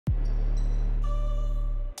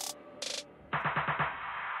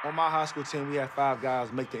On my high school team, we had 5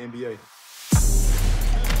 guys make the NBA.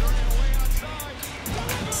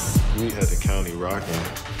 We had the county rocking.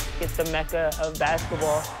 It's the mecca of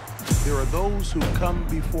basketball. There are those who come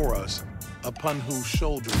before us, upon whose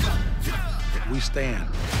shoulders we stand.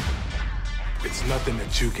 It's nothing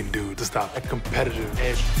that you can do to stop a competitive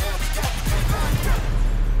edge.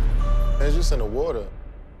 It's just in the water.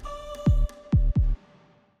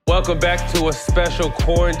 Welcome back to a special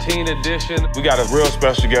quarantine edition. We got a real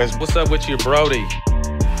special guest. What's up with you, Brody,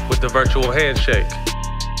 with the virtual handshake?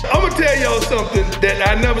 I'm gonna tell y'all something that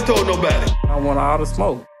I never told nobody. I want all the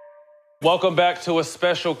smoke. Welcome back to a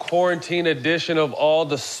special quarantine edition of All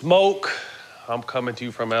the Smoke. I'm coming to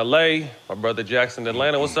you from LA. My brother Jackson,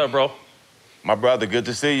 Atlanta. What's up, bro? My brother, good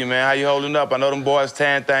to see you, man. How you holding up? I know them boys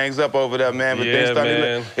tearing things up over there, man. But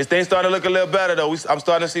Yeah, things starting to look a little better, though. I'm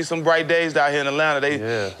starting to see some bright days out here in Atlanta.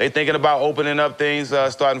 They thinking about opening up things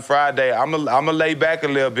starting Friday. I'm gonna lay back a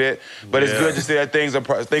little bit, but it's good to see that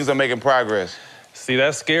things are making progress. See,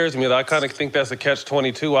 that scares me. I kind of think that's a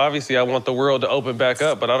catch-22. Obviously, I want the world to open back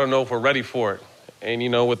up, but I don't know if we're ready for it. And, you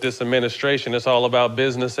know, with this administration, it's all about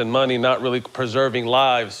business and money, not really preserving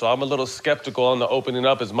lives. So I'm a little skeptical on the opening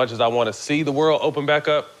up as much as I want to see the world open back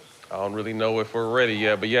up. I don't really know if we're ready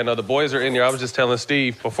yet. But, yeah, no, the boys are in here. I was just telling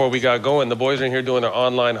Steve before we got going, the boys are in here doing their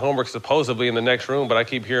online homework supposedly in the next room, but I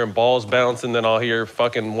keep hearing balls bouncing, then I'll hear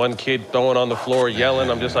fucking one kid throwing on the floor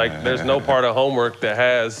yelling. I'm just like, there's no part of homework that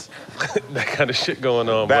has that kind of shit going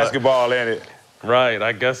on. Basketball, ain't it? Right,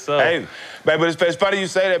 I guess so. Hey, but it's funny you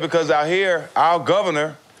say that because out here, our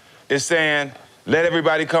governor is saying, let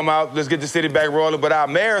everybody come out, let's get the city back rolling, but our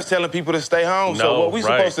mayor is telling people to stay home. So what we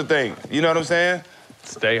supposed to think? You know what I'm saying?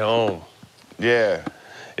 Stay home. Yeah.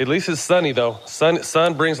 At least it's sunny, though.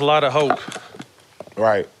 Sun brings a lot of hope.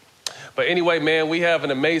 Right. But anyway, man, we have an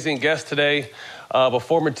amazing guest today. A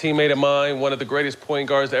former teammate of mine, one of the greatest point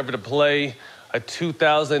guards ever to play, a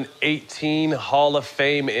 2018 Hall of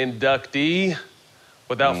Fame inductee.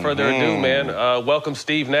 Without further ado, man, welcome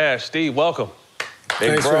Steve Nash. Steve, welcome.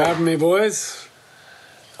 Thanks for having me, boys.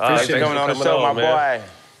 Thanks for coming on the show, my boy.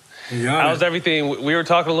 How's everything? We were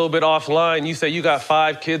talking a little bit offline. You said you got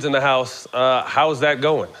 5 kids in the house. How's that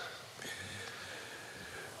going?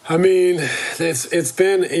 I mean, it's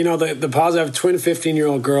been, you know, the positive. I have twin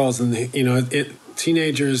 15-year-old girls, and, you know,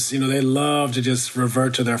 teenagers, you know, they love to just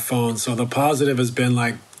revert to their phones. So the positive has been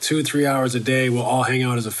like 2-3 hours a day, we'll all hang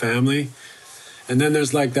out as a family. And then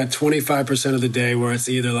there's like that 25% of the day where it's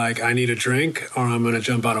either like, I need a drink or I'm going to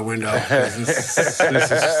jump out a window. This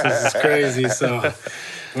is crazy. So,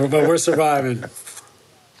 but we're surviving.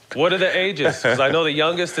 What are the ages? Because I know the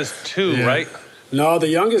youngest is 2, right? No, the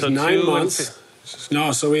youngest, so 9 months.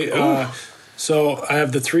 No, so so I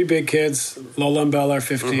have the 3 big kids. Lola and Bella are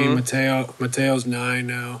 15. Mateo's 9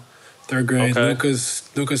 now, 3rd grade. Okay. Lucas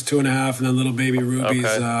 2.5, and then little baby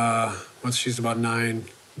Ruby's she's about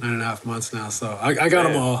 9.5 months now. So I got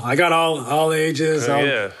them all. I got all ages,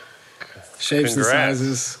 shapes and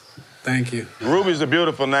sizes. Thank you. Ruby's a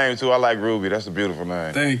beautiful name, too. I like Ruby. That's a beautiful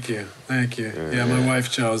name. Thank you. Yeah, my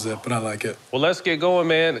wife chose it, but I like it. Well, let's get going,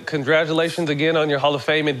 man. Congratulations again on your Hall of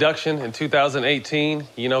Fame induction in 2018.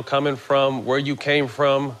 You know, coming from where you came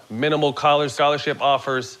from, minimal college scholarship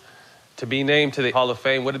offers, to be named to the Hall of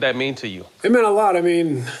Fame. What did that mean to you? It meant a lot. I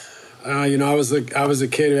mean, you know, I was a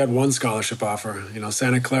kid who had 1 scholarship offer. You know,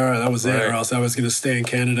 Santa Clara, that was it, or else I was going to stay in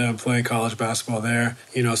Canada and play college basketball there.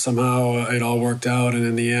 You know, somehow it all worked out, and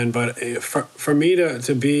in the end, but for me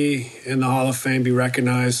to be in the Hall of Fame, be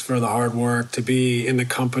recognized for the hard work, to be in the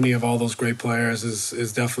company of all those great players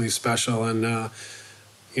is definitely special, and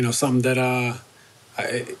you know, something that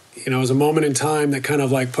you know, it was a moment in time that kind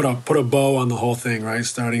of like put a bow on the whole thing, right?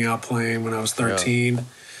 Starting out playing when I was 13. Yeah.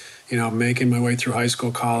 You know, making my way through high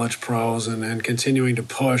school, college, pros, and continuing to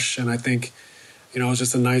push. And I think, you know, it was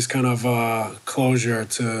just a nice kind of closure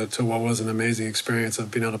to what was an amazing experience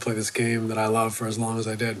of being able to play this game that I love for as long as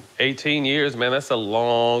I did. 18 years, man, that's a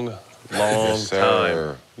long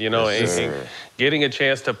time. You know, and getting a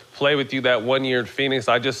chance to play with you that 1 year in Phoenix,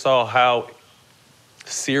 I just saw how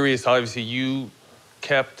serious, obviously, you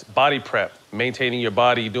kept body prep, maintaining your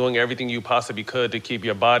body, doing everything you possibly could to keep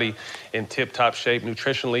your body in tip-top shape,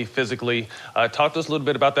 nutritionally, physically. Talk to us a little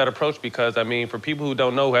bit about that approach because, I mean, for people who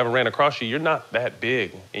don't know, who haven't ran across you, you're not that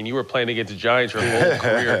big, and you were playing against giants your whole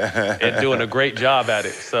career and doing a great job at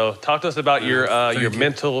it. So talk to us about your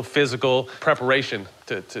mental, physical preparation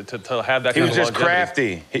to have that kind of longevity. He was just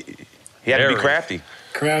crafty. He had to be crafty.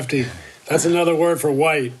 Crafty. That's another word for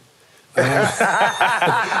white. I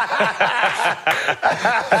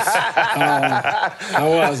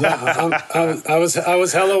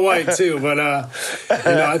was hella white too, but you know,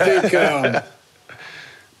 I think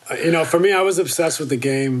For me, I was obsessed with the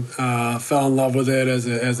game. Fell in love with it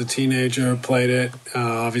as a teenager. Played it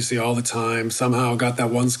obviously all the time. Somehow got that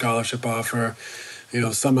one scholarship offer.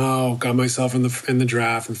 Somehow got myself in the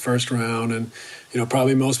draft in the first round, and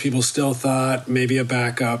probably most people still thought maybe a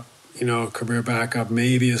backup, career backup,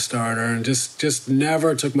 maybe a starter, and just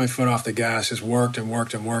never took my foot off the gas. Just worked and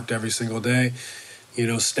worked and worked every single day.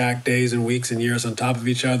 Stacked days and weeks and years on top of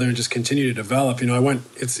each other and just continue to develop. I went,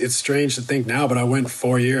 it's strange to think now, but I went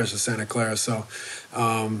 4 years with Santa Clara. So,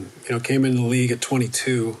 came into the league at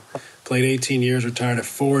 22, played 18 years, retired at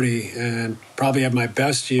 40, and probably had my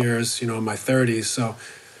best years, in my 30s. So,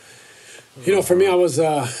 for me, I was,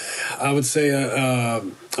 I would say a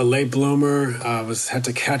late bloomer. I had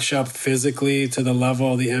to catch up physically to the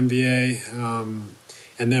level of the NBA.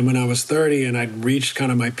 And then when I was 30 and I'd reached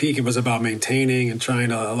kind of my peak, it was about maintaining and trying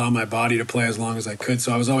to allow my body to play as long as I could.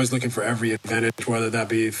 So I was always looking for every advantage, whether that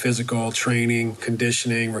be physical, training,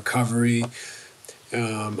 conditioning, recovery,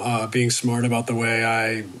 being smart about the way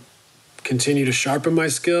I continue to sharpen my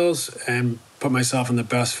skills and put myself in the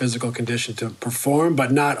best physical condition to perform,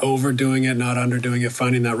 but not overdoing it, not underdoing it,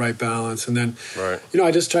 finding that right balance. And then,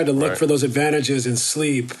 I just tried to look for those advantages in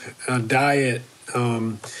sleep, diet,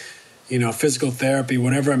 physical therapy,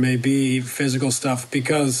 whatever it may be, physical stuff,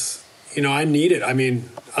 because, I need it. I mean,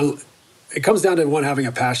 it comes down to one having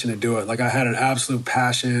a passion to do it. Like I had an absolute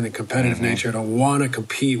passion and competitive nature to want to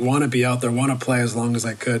compete, want to be out there, want to play as long as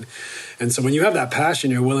I could. And so when you have that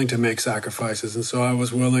passion, you're willing to make sacrifices. And so I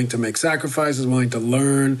was willing to make sacrifices, willing to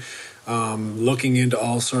learn, looking into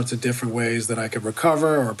all sorts of different ways that I could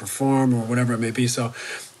recover or perform or whatever it may be. So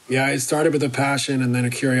yeah, it started with a passion and then a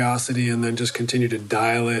curiosity and then just continued to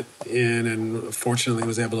dial it in and fortunately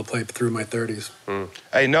was able to play through my 30s.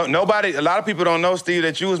 Hey, a lot of people don't know, Steve,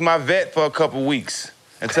 that you was my vet for a couple weeks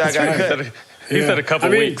until I got cut. He said a couple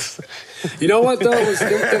weeks. You know what, though? I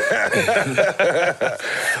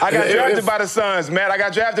got drafted by the Suns, man. I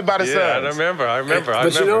got drafted by the Suns. I remember.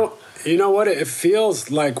 But you know what? It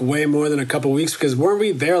feels like way more than a couple weeks because weren't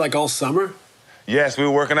we there like all summer? Yes, we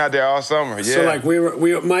were working out there all summer. Yeah. So like we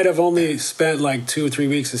might have only spent like 2 or 3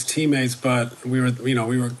 weeks as teammates, but we were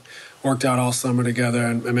worked out all summer together,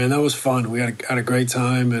 and man, that was fun. We had a great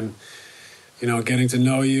time, and getting to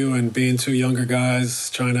know you and being two younger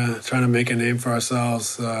guys trying to make a name for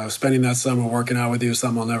ourselves. Spending that summer working out with you is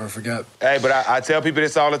something I'll never forget. Hey, but I tell people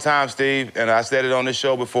this all the time, Steve, and I said it on this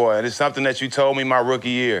show before, and it's something that you told me my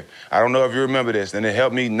rookie year. I don't know if you remember this, and it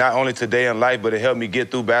helped me not only today in life, but it helped me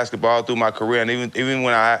get through basketball, through my career, and even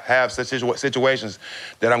when I have such situations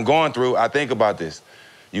that I'm going through, I think about this.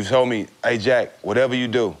 You told me, hey, Jack, whatever you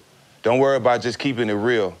do, don't worry about just keeping it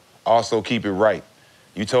real. Also keep it right.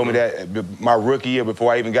 You told me that my rookie year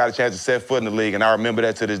before I even got a chance to set foot in the league, and I remember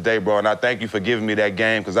that to this day, bro. And I thank you for giving me that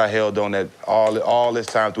game because I held on that all this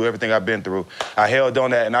time through everything I've been through. I held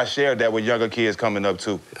on that, and I shared that with younger kids coming up,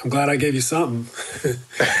 too. I'm glad I gave you something.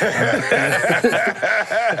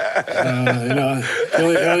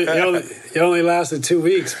 You only lasted 2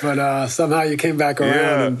 weeks, but somehow you came back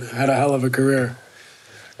around and had a hell of a career.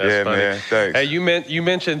 That's funny. Man, thanks. Hey, you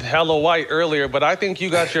mentioned Hello White earlier, but I think you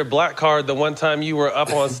got your black card the one time you were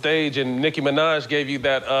up on stage and Nicki Minaj gave you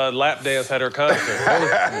that lap dance at her concert.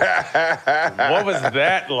 What was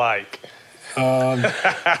that like? That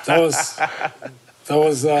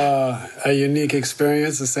was a unique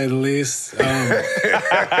experience, to say the least. I'm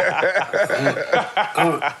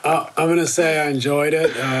going to say I enjoyed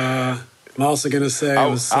it. I'm also going to say it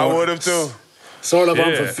was I would have, too. Sort of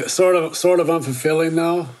unfulfilling,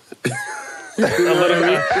 though.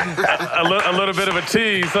 a little bit of a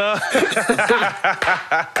tease, huh?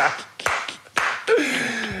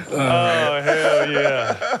 Oh, hell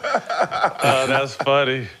yeah. Oh, that's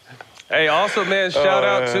funny. Hey, also, man, shout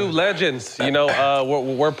out to Legends.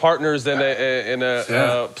 We're partners in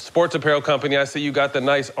a sports apparel company. I see you got the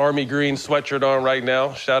nice army green sweatshirt on right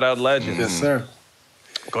now. Shout out Legends. Yes, sir.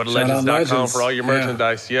 Go to legends.com for all your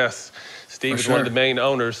merchandise. Yes. Steve is one of the main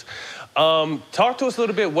owners. Talk to us a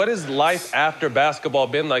little bit. What has life after basketball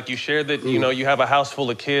been like? You shared that, you have a house full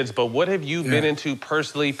of kids, but what have you been into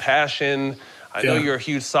personally, passion? I know you're a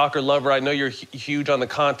huge soccer lover. I know you're huge on the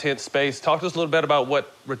content space. Talk to us a little bit about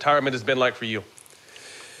what retirement has been like for you.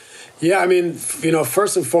 Yeah, I mean,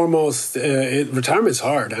 first and foremost, retirement's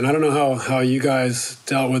hard. And I don't know how you guys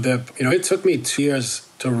dealt with it. It took me 2 years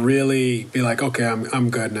to really be like, okay, I'm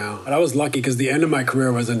good now. But I was lucky because the end of my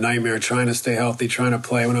career was a nightmare, trying to stay healthy, trying to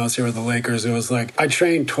play. When I was here with the Lakers, it was like I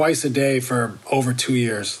trained twice a day for over 2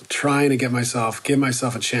 years, trying to give myself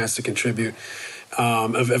a chance to contribute.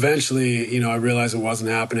 Eventually, I realized it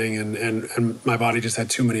wasn't happening and my body just had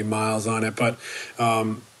too many miles on it. But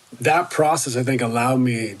that process, I think, allowed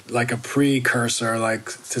me like a precursor, like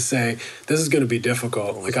to say, this is going to be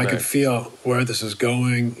difficult. Like I could feel where this is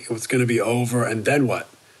going. It's going to be over. And then what?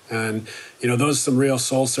 And, you know, those are some real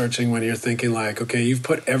soul searching when you're thinking like, okay, you've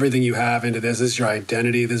put everything you have into this. This is your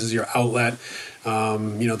identity. This is your outlet.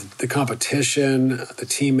 You know, the competition, the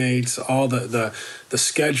teammates, all the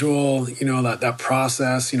schedule, you know, that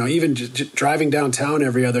process, you know, even driving downtown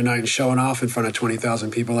every other night and showing off in front of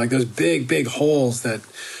 20,000 people, like those big holes that,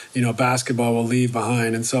 you know, basketball will leave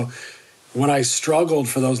behind. And so when I struggled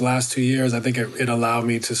for those last 2 years, I think it allowed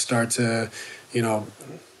me to start to, you know,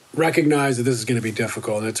 recognize that this is going to be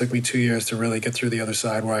difficult. And it took me 2 years to really get through the other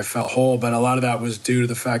side where I felt whole. But a lot of that was due to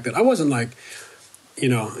the fact that I wasn't like, you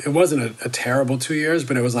know, it wasn't a terrible 2 years,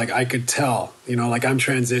 but it was like I could tell, you know, like I'm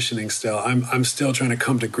transitioning still. I'm still trying to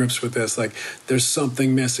come to grips with this. Like there's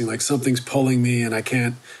something missing, like something's pulling me and I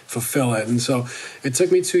can't fulfill it. And so it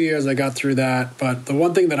took me 2 years. I got through that. But the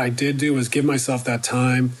one thing that I did do was give myself that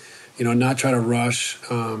time, you know, not try to rush.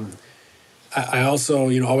 I also,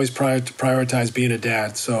 you know, always prioritize being a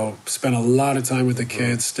dad. So spend a lot of time with the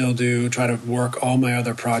kids, still do, try to work all my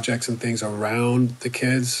other projects and things around the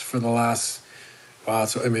kids for the last, wow,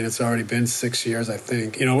 so I mean, it's already been 6 years, I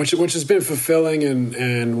think, you know, which has been fulfilling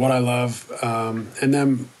and what I love. And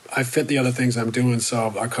then I fit the other things I'm doing.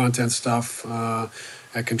 So our content stuff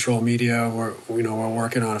at Control Media, we're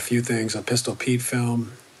working on a few things, a Pistol Pete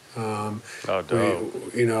film. You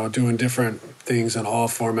know, doing different things in all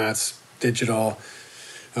formats, digital,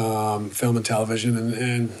 film and television.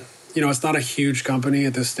 And, you know, it's not a huge company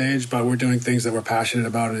at this stage, but we're doing things that we're passionate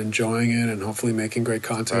about and enjoying it and hopefully making great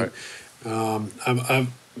content. Right. I'm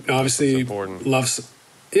obviously love.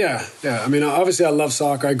 Yeah. I mean, obviously I love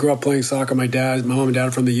soccer. I grew up playing soccer. My mom and dad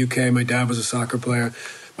are from the UK. My dad was a soccer player.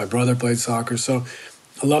 My brother played soccer. So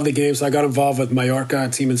I love the game. So I got involved with Mallorca, a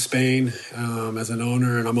team in Spain, as an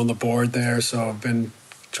owner, and I'm on the board there. So I've been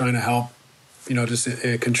trying to help, you know, just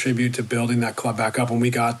contribute to building that club back up. When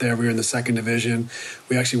we got there, we were in the second division.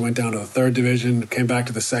 We actually went down to the third division, came back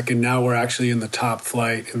to the second. Now we're actually in the top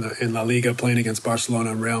flight in La Liga, playing against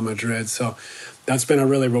Barcelona and Real Madrid. So that's been a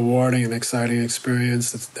really rewarding and exciting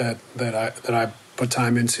experience that I put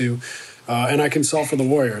time into. And I consult for the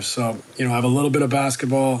Warriors. So, you know, I have a little bit of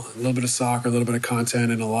basketball, a little bit of soccer, a little bit of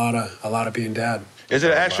content, and a lot of being dad. Is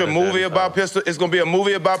it an actual movie about Pistol? It's going to be a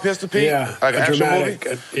movie about Pistol Pete? Yeah, like an actual movie?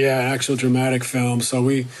 An actual dramatic film. So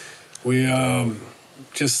we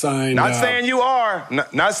just signed. Not saying you are,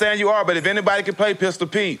 but if anybody can play Pistol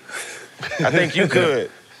Pete, I think you could.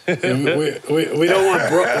 We don't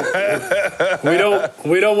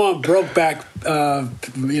want broke back,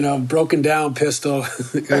 you know, broken down Pistol.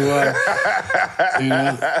 You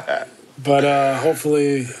know, but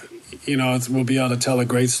hopefully, you know, we'll be able to tell a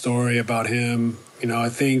great story about him. You know, I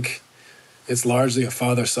think it's largely a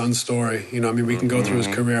father-son story. You know, I mean, we can go through his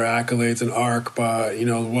career accolades and arc, but, you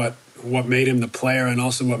know, what made him the player and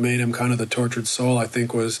also what made him kind of the tortured soul, I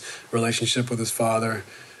think, was relationship with his father.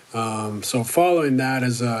 So following that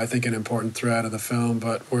is, I think, an important thread of the film.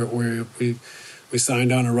 But we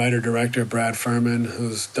signed on a writer-director, Brad Furman,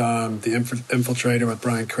 who's done The Infiltrator with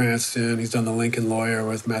Bryan Cranston. He's done The Lincoln Lawyer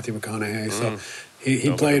with Matthew McConaughey. So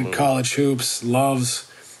he played college hoops, loves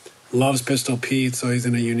Pistol Pete, so he's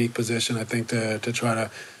in a unique position, I think, to try to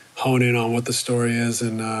hone in on what the story is.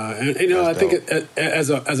 And you know, I think as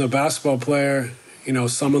a basketball player, you know,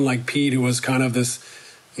 someone like Pete, who was kind of this,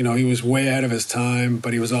 you know, he was way ahead of his time,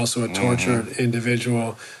 but he was also a tortured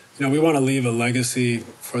individual. You know, we want to leave a legacy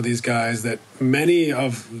for these guys that many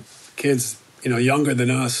of kids, you know, younger than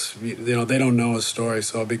us, you know, they don't know his story.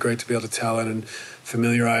 So it'd be great to be able to tell it and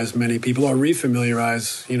familiarize many people, or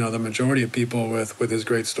refamiliarize, you know, the majority of people with his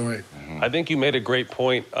great story. I think you made a great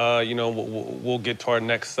point. You know, we'll get to our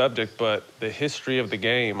next subject, but the history of the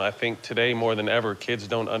game, I think today more than ever, kids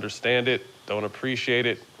don't understand it, don't appreciate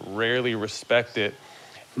it, rarely respect it.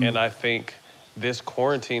 And I think this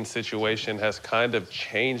quarantine situation has kind of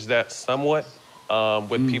changed that somewhat,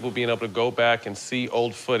 with people being able to go back and see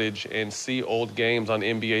old footage and see old games on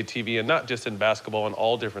NBA TV, and not just in basketball, in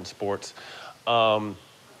all different sports.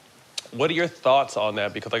 What are your thoughts on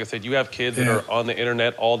that? Because like I said, you have kids that are on the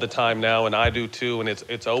internet all the time now, and I do too, and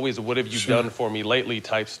it's always, what have you done for me lately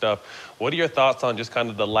type stuff. What are your thoughts on just kind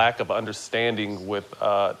of the lack of understanding with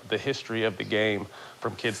the history of the game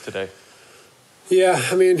from kids today? Yeah,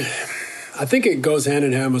 I mean, I think it goes hand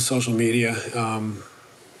in hand with social media,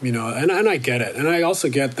 you know, and I get it. And I also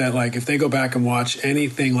get that, like, if they go back and watch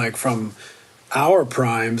anything, like, from our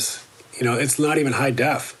primes, you know, it's not even high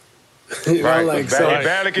def. You know, like, so,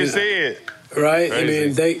 barely can see it. Right? Crazy. I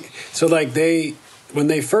mean, when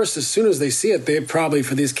they first, as soon as they see it, they probably,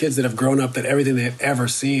 for these kids that have grown up, that everything they've ever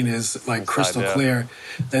seen is like crystal clear.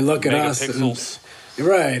 They look at us.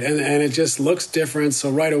 Right, and it just looks different. So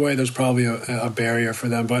right away, there's probably a barrier for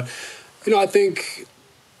them. But, I think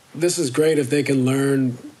this is great if they can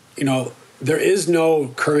learn, there is no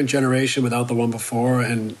current generation without the one before,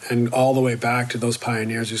 and all the way back to those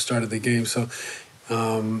pioneers who started the game. So,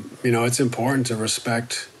 it's important to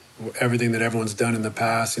respect everything that everyone's done in the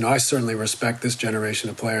past. I certainly respect this generation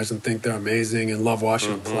of players and think they're amazing and love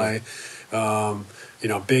watching them play.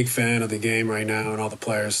 Big fan of the game right now and all the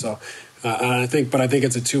players. So, I think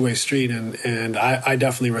it's a two-way street, and I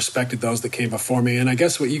definitely respected those that came before me. And I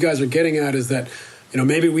guess what you guys are getting at is that,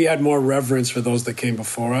 maybe we had more reverence for those that came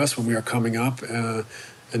before us when we were coming up.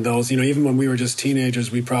 And those, even when we were just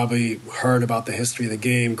teenagers, we probably heard about the history of the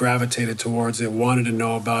game, gravitated towards it, wanted to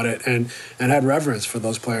know about it, and had reverence for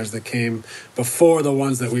those players that came before the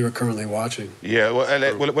ones that we were currently watching. Yeah,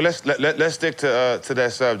 let's stick to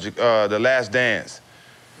that subject. The Last Dance.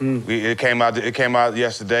 It came out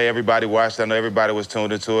yesterday. Everybody watched it. I know everybody was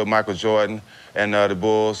tuned into it. Michael Jordan and the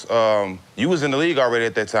Bulls. You was in the league already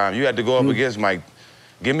at that time. You had to go up against Mike.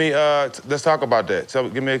 Give me. Let's talk about that.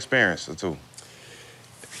 Give me an experience or two.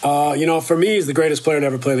 For me, he's the greatest player to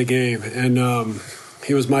ever play the game. And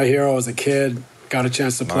he was my hero as a kid. Got a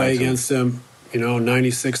chance to play against him.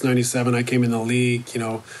 96, 97, I came in the league.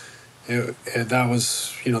 That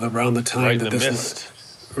was, around the time that this was.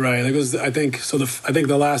 Right. It was, I think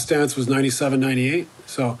the Last Dance was 97, 98.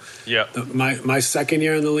 So yeah, my second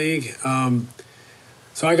year in the league.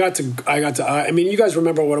 So I got to, you guys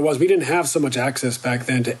remember what it was. We didn't have so much access back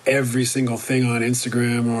then to every single thing on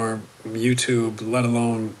Instagram or YouTube, let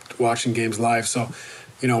alone watching games live. So,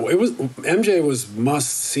 MJ was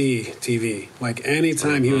must-see TV. Like,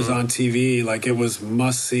 anytime he was on TV, like, it was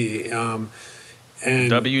must-see. And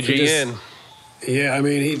WGN.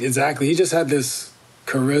 Exactly. He just had this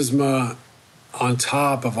charisma on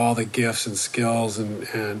top of all the gifts and skills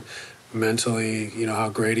and mentally, how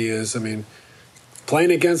great he is.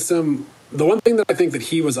 Playing against him, the one thing that I think that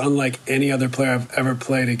he was unlike any other player I've ever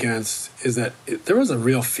played against is that there was a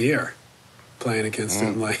real fear playing against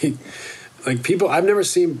him. Like people, I've never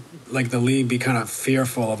seen like the league be kind of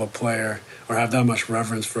fearful of a player or have that much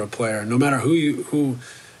reverence for a player. No matter who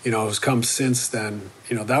has come since then,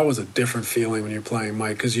 that was a different feeling when you're playing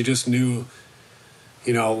Mike, because you just knew,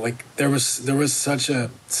 like there was such a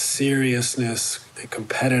seriousness and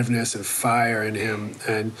competitiveness and fire in him,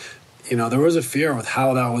 and there was a fear with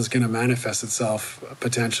how that was going to manifest itself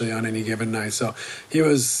potentially on any given night. So he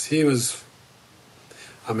was.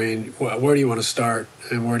 Where do you want to start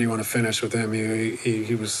and where do you want to finish with him?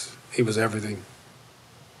 He was everything.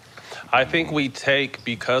 I think we take,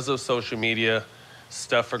 because of social media,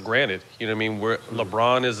 stuff for granted.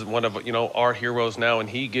 LeBron is one of our heroes now, and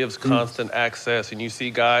he gives constant access. And you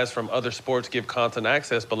see guys from other sports give constant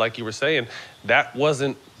access, but like you were saying, that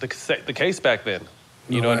wasn't the case back then.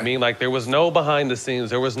 You know what I mean? Like, there was no behind the scenes.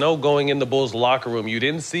 There was no going in the Bulls locker room. You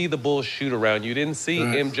didn't see the Bulls shoot around. You didn't see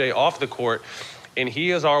MJ off the court. And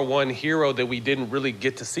he is our one hero that we didn't really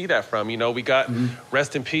get to see that from. We got,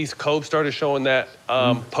 rest in peace, Kobe started showing that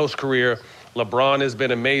post-career. LeBron has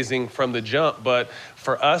been amazing from the jump. But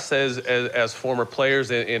for us as former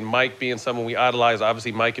players, and Mike being someone we idolize,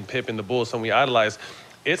 obviously Mike and Pip and the Bulls, someone we idolize,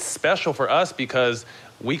 it's special for us because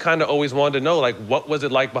we kind of always wanted to know, like, what was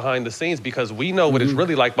it like behind the scenes? Because we know what it's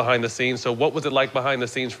really like behind the scenes. So what was it like behind the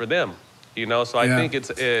scenes for them? So I think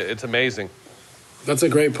it's amazing. That's a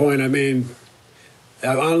great point.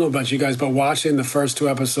 I don't know about you guys, but watching the first two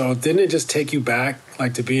episodes, didn't it just take you back,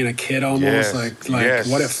 like, to being a kid almost? Like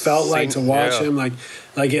what it felt like to watch him?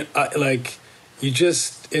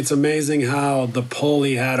 It's amazing how the pull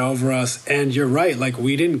he had over us. And you're right, like,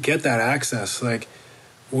 we didn't get that access. Like,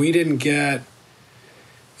 we didn't get,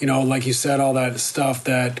 like you said, all that stuff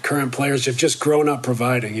that current players have just grown up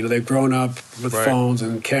providing. They've grown up with phones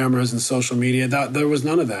and cameras and social media. There was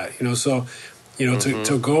none of that, So,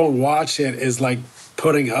 to go and watch it is like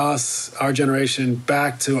putting our generation,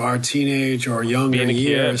 back to our teenage or younger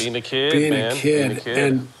years. Being a kid,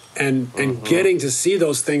 and getting to see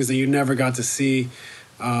those things that you never got to see.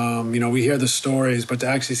 We hear the stories, but to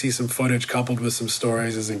actually see some footage coupled with some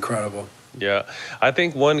stories is incredible. Yeah, I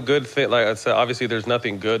think one good thing, like I said, obviously there's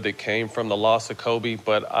nothing good that came from the loss of Kobe,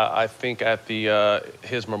 but I think at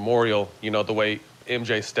his memorial, the way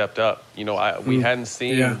MJ stepped up. We hadn't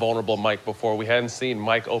seen vulnerable Mike before. We hadn't seen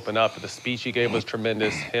Mike open up. The speech he gave was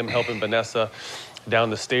tremendous. Him helping Vanessa down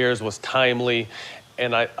the stairs was timely.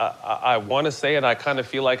 And I want to say, and I kind of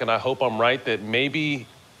feel like, and I hope I'm right, that maybe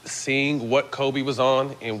seeing what Kobe was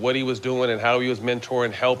on and what he was doing and how he was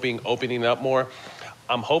mentoring, helping, opening up more,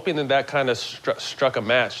 I'm hoping that kind of struck a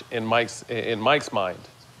match in Mike's mind,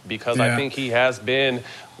 because I think he has been,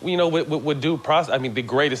 with due process, I mean, the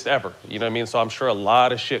greatest ever. You know what I mean? So I'm sure a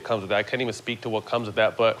lot of shit comes with that. I can't even speak to what comes with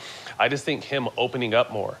that, but I just think him opening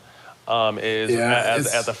up more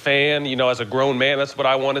as a fan, as a grown man, that's what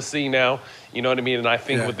I want to see now. You know what I mean? And I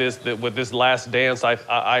think with this Last Dance,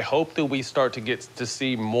 I hope that we start to get to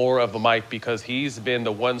see more of Mike, because he's been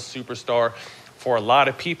the one superstar for a lot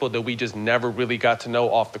of people that we just never really got to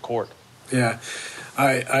know off the court. Yeah,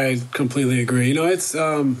 I completely agree. It's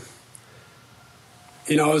when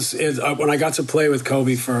I got to play with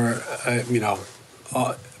Kobe for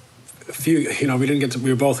a few,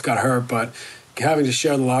 we both got hurt, but having to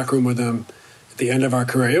share the locker room with him at the end of our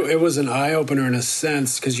career, it was an eye-opener in a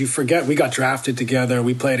sense, because you forget we got drafted together,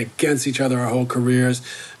 we played against each other our whole careers.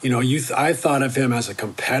 I thought of him as a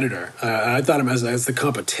competitor. I thought of him as the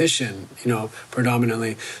competition,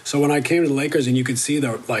 predominantly. So when I came to the Lakers and you could see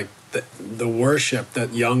the worship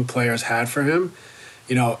that young players had for him,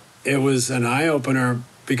 it was an eye-opener,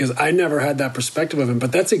 because I never had that perspective of him.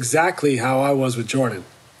 But that's exactly how I was with Jordan,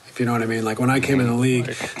 if you know what I mean. Like when I came in the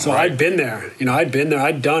league. So I'd been there.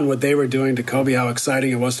 I'd done what they were doing to Kobe, how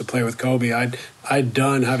exciting it was to play with Kobe. I'd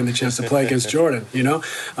done having the chance to play against Jordan,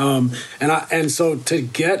 And so to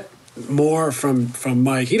get more from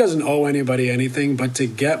Mike, he doesn't owe anybody anything, but to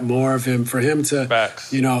get more of him, for him to,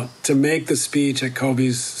 to make the speech at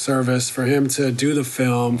Kobe's service, for him to do the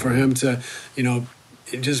film, for him to,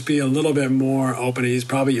 just be a little bit more open. He's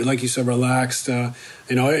probably, like you said, relaxed.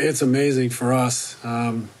 It's amazing for us.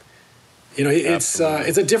 It's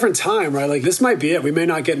a different time, right? Like, this might be it. We may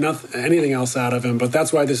not get anything else out of him, but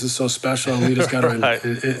that's why this is so special, and we just got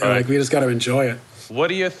to we just got to enjoy it.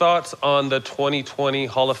 What are your thoughts on the 2020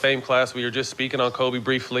 Hall of Fame class? We were just speaking on Kobe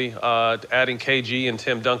briefly, adding KG and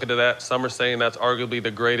Tim Duncan to that. Some are saying that's arguably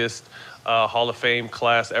the greatest Hall of Fame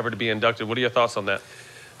class ever to be inducted. What are your thoughts on that?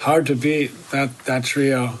 Hard to beat that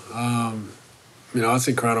trio. It's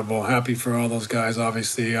incredible. Happy for all those guys.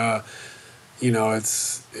 Obviously,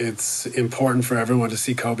 it's important for everyone to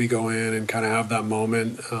see Kobe go in and kind of have that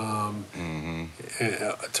moment,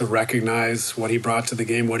 to recognize what he brought to the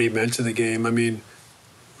game, what he meant to the game. I mean,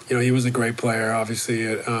 he was a great player,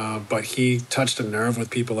 obviously, but he touched a nerve with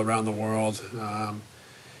people around the world,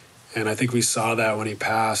 and I think we saw that when he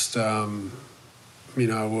passed.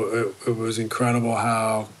 It was incredible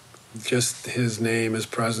how just his name, his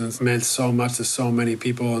presence meant so much to so many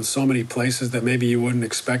people in so many places that maybe you wouldn't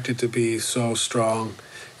expect it to be so strong.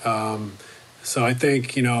 So I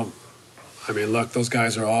think, look, those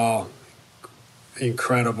guys are all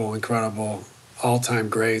incredible, all-time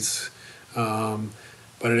greats.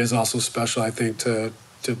 But it is also special, I think, that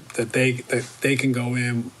they can go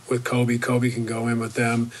in with Kobe, Kobe can go in with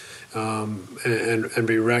them, and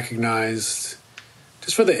be recognized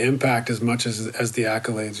just for the impact as much as the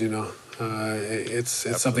accolades. It's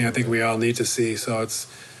something I think we all need to see. So it's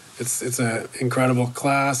an incredible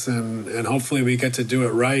class, and hopefully we get to do it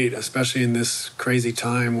right, especially in this crazy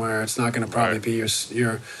time where it's not going to probably be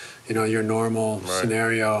your normal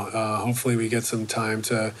scenario. Hopefully we get some time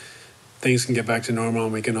to things can get back to normal,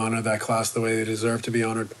 and we can honor that class the way they deserve to be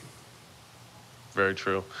honored. Very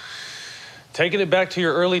true. Taking it back to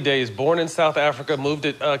your early days, born in South Africa, moved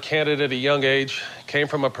to Canada at a young age, came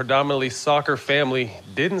from a predominantly soccer family,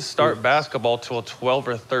 didn't start basketball till 12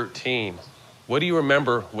 or 13. What do you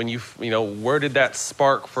remember when where did that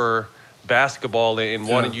spark for basketball and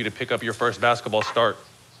wanted you to pick up your first basketball start?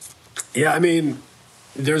 Yeah, I mean,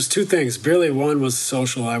 there's two things. Really, one was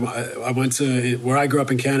social. I went to, where I grew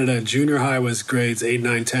up in Canada, junior high was grades 8,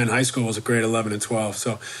 9, 10. High school was grade 11 and 12.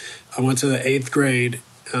 So I went to the 8th grade.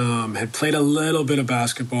 Had played a little bit of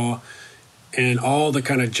basketball, and all the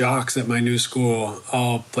kind of jocks at my new school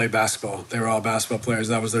all played basketball. They were all basketball players.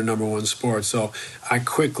 That was their number one sport. So I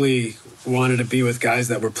quickly wanted to be with guys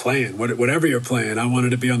that were playing. Whatever you're playing, I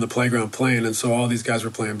wanted to be on the playground playing. And so all these guys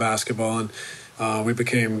were playing basketball, and we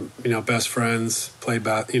became, best friends,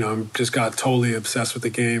 just got totally obsessed with the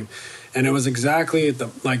game. And it was exactly it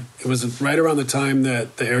was right around the time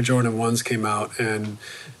that the Air Jordan 1s came out, and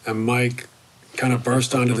Mike kind of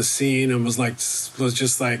burst onto the scene and was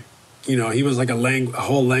just like, he was like a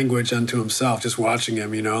whole language unto himself, just watching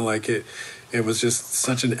him, it was just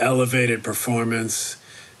such an elevated performance.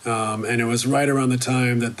 And it was right around the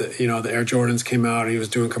time that the Air Jordans came out, and he was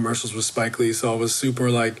doing commercials with Spike Lee. So it was super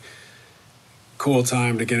cool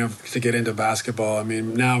time to get into basketball. I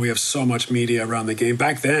mean, now we have so much media around the game.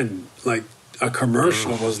 Back then, a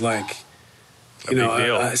commercial was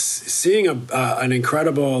seeing an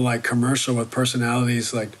incredible commercial with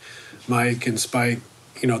personalities like Mike and Spike,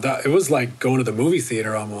 that it was like going to the movie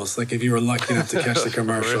theater almost. Like if you were lucky enough to catch the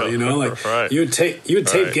commercial, like right. you would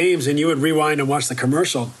tape games and you would rewind and watch the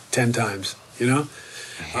commercial 10 times,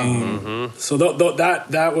 So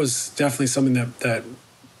that was definitely something that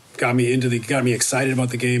got me excited about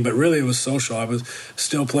the game. But really, it was social. I was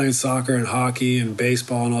still playing soccer and hockey and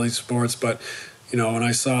baseball and all these sports, but. When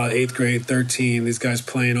I saw 8th grade, 13, these guys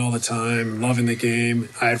playing all the time, loving the game,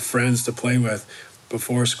 I had friends to play with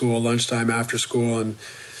before school, lunchtime, after school, and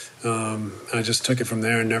I just took it from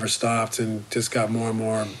there and never stopped, and just got more and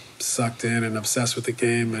more sucked in and obsessed with the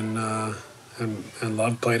game, and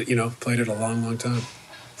loved played it a long, long time.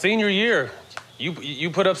 Senior year, you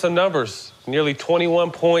put up some numbers, nearly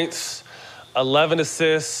 21 points, 11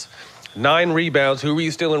 assists, 9 rebounds. Who were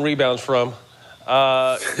you stealing rebounds from?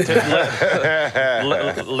 Led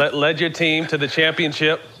your team to the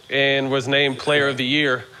championship and was named Player of the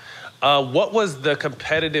Year. What was the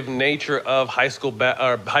competitive nature of high school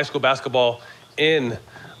basketball in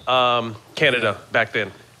Canada back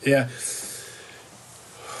then? Yeah.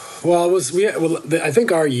 Well, I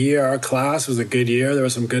think our class was a good year. There were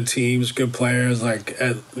some good teams, good players,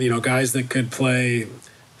 guys that could play.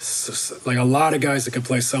 Like a lot of guys that could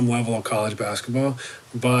play some level of college basketball,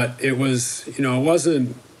 but it was, it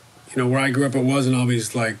wasn't, where I grew up, it wasn't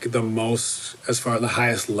always like the most, as far as the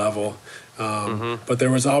highest level. But there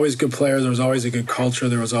was always good players. There was always a good culture.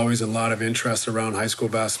 There was always a lot of interest around high school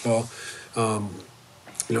basketball.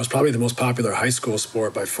 It was probably the most popular high school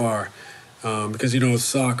sport by far, because,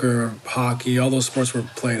 soccer, hockey, all those sports were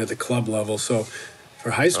played at the club level. So for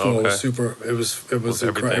high school, It was super.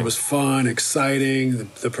 It was fun, exciting.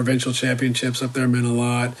 The provincial championships up there meant a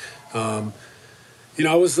lot. I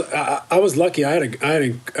was lucky. I had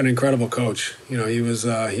an incredible coach.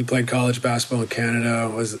 He played college basketball in Canada.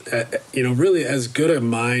 Was really as good a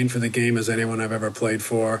mind for the game as anyone I've ever played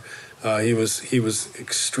for. He was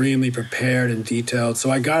extremely prepared and detailed. So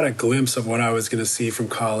I got a glimpse of what I was going to see from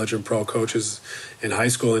college and pro coaches in high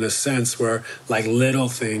school, in a sense where like little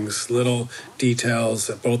things, little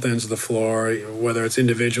details at both ends of the floor, whether it's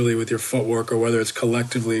individually with your footwork or whether it's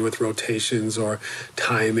collectively with rotations or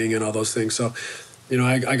timing and all those things. So,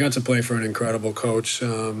 I got to play for an incredible coach,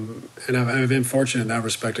 and I've been fortunate in that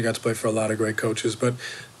respect. I got to play for a lot of great coaches, but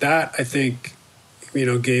that, I think,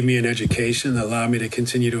 gave me an education that allowed me to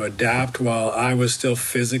continue to adapt while I was still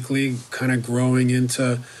physically kind of growing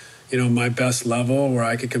into, my best level where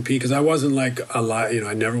I could compete. Because I wasn't like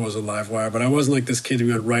I never was a live wire, but I wasn't like this kid who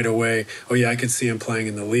went right away, oh yeah, I could see him playing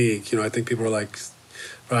in the league. I think people were like,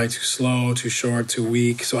 probably too slow, too short, too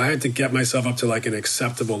weak. So I had to get myself up to like an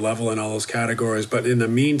acceptable level in all those categories. But in the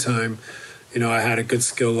meantime, I had a good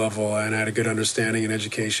skill level and I had a good understanding and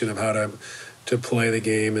education of how to play the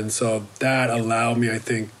game, and so that allowed me. I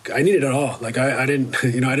think I needed it all. Like I didn't, I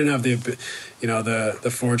didn't have the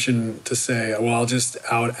fortune to say, well, I'll just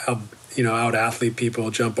out athlete people,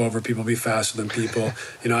 jump over people, be faster than people.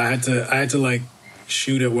 I had to like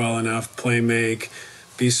shoot it well enough, play make,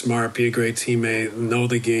 be smart, be a great teammate, know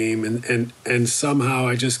the game, and somehow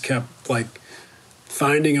I just kept like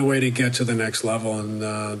finding a way to get to the next level, and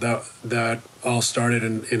that all started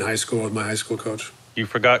in high school with my high school coach. You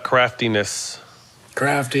forgot craftiness.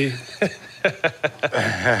 Crafty.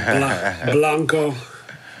 Blanco.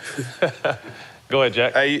 Go ahead,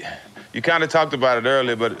 Jack. Hey, you kind of talked about it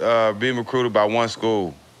earlier, but being recruited by one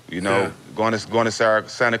school, going to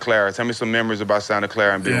Santa Clara. Tell me some memories about Santa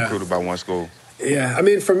Clara and being recruited by one school. Yeah, I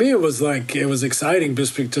mean, for me, it was exciting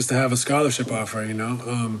just to have a scholarship offer,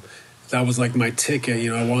 That was like my ticket,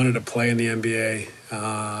 I wanted to play in the NBA.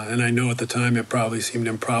 And I know at the time it probably seemed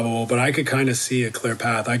improbable, but I could kind of see a clear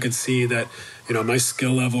path. I could see that, my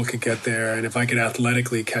skill level could get there. And if I could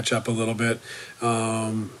athletically catch up a little bit,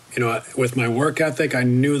 with my work ethic, I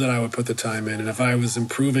knew that I would put the time in. And if I was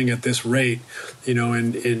improving at this rate,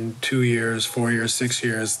 in 2 years, 4 years, 6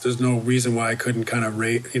 years, there's no reason why I couldn't kind of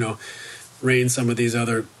rein some of these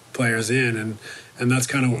other players in. And that's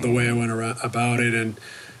kind of the way I went about it. And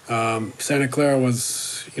Santa Clara was,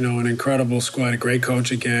 an incredible squad, a great coach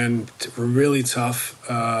again, really tough,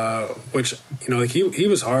 which, he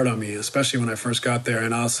was hard on me, especially when I first got there.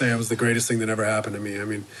 And I'll say it was the greatest thing that ever happened to me. I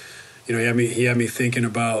mean, he had me thinking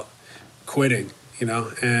about quitting,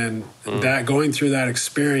 and that going through that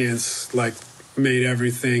experience, like, made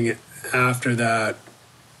everything after that,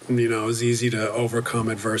 it was easy to overcome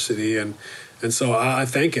adversity. And so I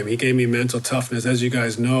thank him. He gave me mental toughness. As you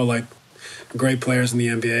guys know, like, great players in the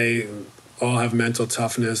NBA all have mental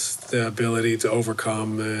toughness, the ability to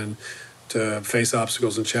overcome and to face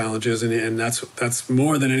obstacles and challenges, and that's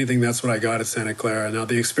more than anything. That's what I got at Santa Clara. Now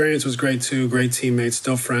the experience was great too. Great teammates,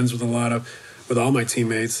 still friends with all my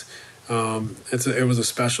teammates. It was a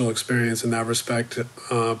special experience in that respect.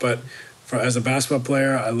 But as a basketball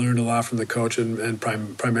player, I learned a lot from the coach, and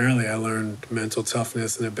primarily I learned mental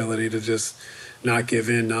toughness and ability to just not give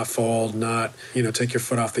in, not fold, not take your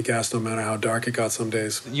foot off the gas no matter how dark it got some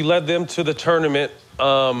days. You led them to the tournament, the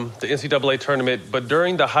NCAA tournament, but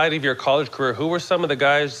during the height of your college career, who were some of the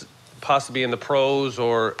guys possibly in the pros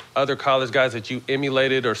or other college guys that you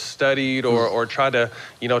emulated or studied or tried to,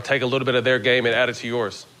 take a little bit of their game and add it to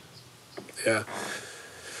yours? Yeah.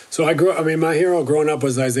 So my hero growing up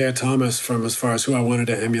was Isaiah Thomas from as far as who I wanted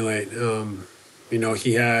to emulate.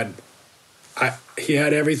 He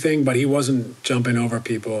had everything, but he wasn't jumping over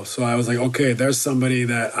people. So I was like, okay, there's somebody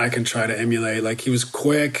that I can try to emulate. Like, he was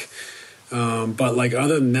quick, but like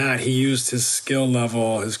other than that, he used his skill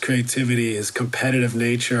level, his creativity, his competitive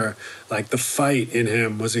nature. Like, the fight in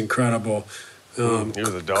him was incredible. He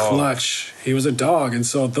was a dog. Clutch. He was a dog. And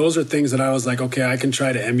so those are things that I was like, okay, I can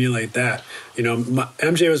try to emulate that.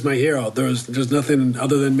 MJ was my hero. There's nothing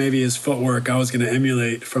other than maybe his footwork I was going to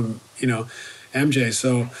emulate from, MJ.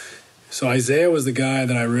 So Isaiah was the guy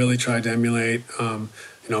that I really tried to emulate.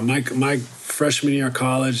 My freshman year of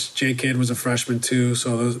college, J. Kidd was a freshman too.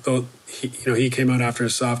 So he came out after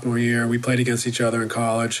his sophomore year. We played against each other in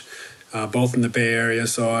college, both in the Bay Area.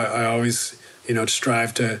 So I always,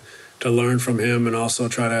 strive to learn from him and also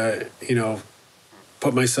try to,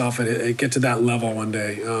 put myself get to that level one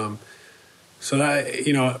day.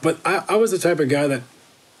 But I was the type of guy that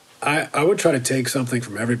I would try to take something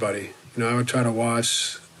from everybody. I would try to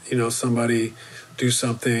watch, somebody do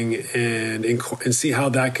something and see how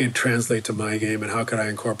that could translate to my game and how could I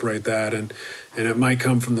incorporate that. And it might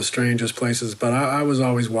come from the strangest places, but I was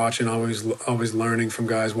always watching, always learning from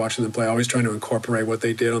guys, watching them play, always trying to incorporate what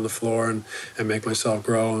they did on the floor and make myself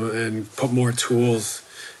grow and put more tools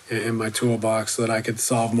in my toolbox so that I could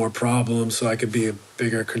solve more problems, so I could be a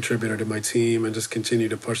bigger contributor to my team and just continue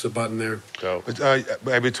to push the button there.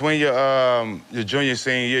 But, between your junior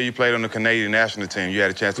senior year, you played on the Canadian national team. You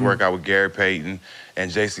had a chance to work out with Gary Payton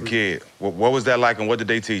and Jason Kidd. What was that like, and what did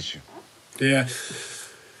they teach you? Yeah.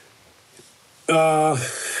 I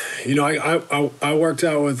worked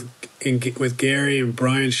out with Gary and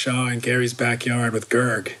Brian Shaw in Gary's backyard with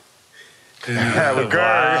Gerg. With Gerg.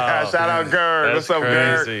 Wow. Shout out Gerg. What's up,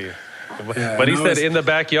 Gerg? Yeah, but he said in the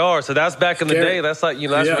backyard, so that's back in the day. That's like,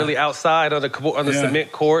 that's really outside on the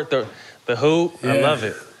cement court, the hoop. Yeah. I love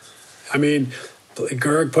it. I mean,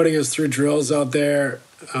 Gerg putting us through drills out there.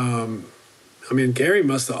 Gary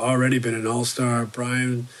must have already been an all-star.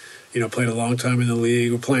 Brian, played a long time in the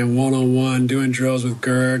league. We're playing one-on-one, doing drills with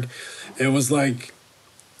Gerg. It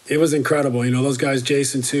was incredible. Those guys,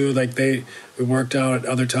 Jason too, we worked out at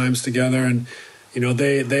other times together, and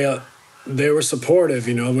they were supportive,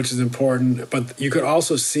 which is important. But you could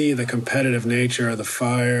also see the competitive nature, the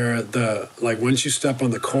fire, once you step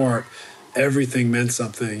on the court, everything meant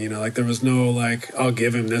something. There was no I'll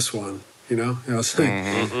give him this one. It was like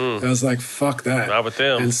it was like, fuck that. Not with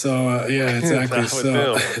them. And so yeah, exactly.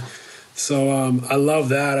 So I love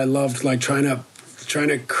that. I loved trying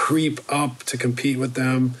to creep up to compete with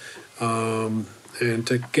them, and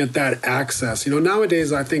to get that access.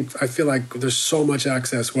 Nowadays I feel like there's so much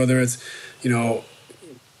access, whether it's, a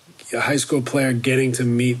high school player getting to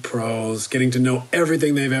meet pros, getting to know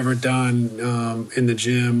everything they've ever done in the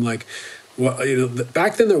gym.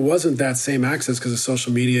 Back then there wasn't that same access because of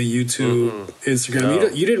social media, YouTube, Instagram. No.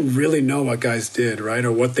 You didn't really know what guys did, right,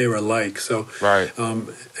 or what they were like. So, right. And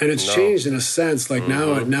it's changed in a sense.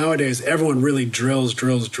 Nowadays, everyone really drills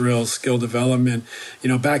skill development.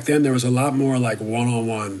 Back then there was a lot more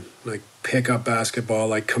one-on-one, pickup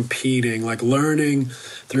basketball, competing, learning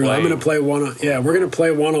through. I'm going to play we're going to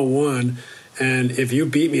play one-on-one. And if you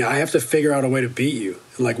beat me, I have to figure out a way to beat you.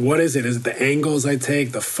 What is it? Is it the angles I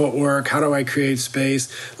take, the footwork? How do I create space?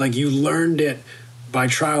 You learned it by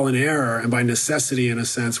trial and error and by necessity in a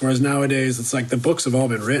sense. Whereas nowadays, it's the books have all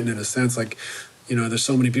been written in a sense. There's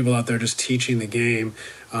so many people out there just teaching the game.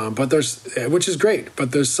 Which is great.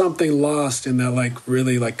 But there's something lost in that,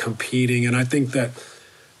 really competing. And I think that,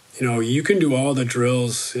 you can do all the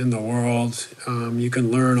drills in the world. You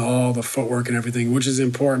can learn all the footwork and everything, which is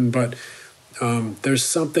important. But there's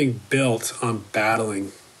something built on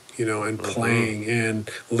battling, and playing and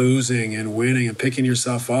losing and winning and picking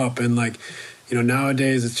yourself up. And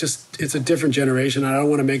nowadays it's a different generation. I don't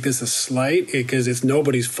want to make this a slight because it's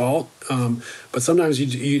nobody's fault. But sometimes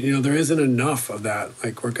there isn't enough of that.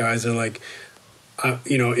 Where guys are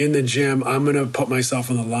in the gym, I'm going to put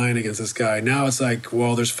myself on the line against this guy. Now it's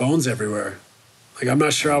there's phones everywhere. I'm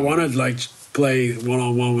not sure I want to play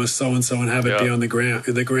one-on-one with so-and-so and have it be on the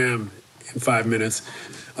gram in 5 minutes.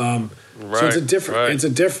 Right. So it's a different.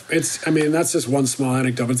 It's. I mean, that's just one small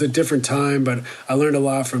anecdote. But it's a different time. But I learned a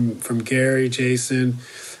lot from Gary, Jason,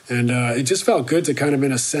 and it just felt good to kind of,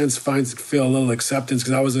 in a sense, feel a little acceptance,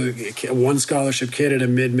 because I was a one scholarship kid at a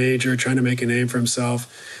mid-major trying to make a name for himself,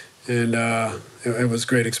 and it was a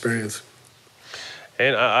great experience.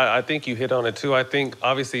 And I think you hit on it too. I think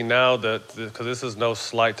obviously now because this is no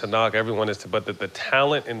slight to knock everyone but the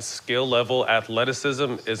talent and skill level,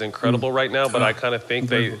 athleticism is incredible right now. But I kind of think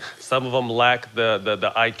some of them lack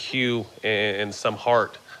the IQ and some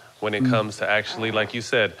heart when it comes to actually, like you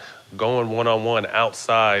said, going one-on-one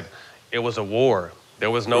outside. It was a war. There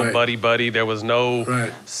was no buddy. There was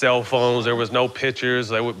no cell phones. There was no pictures.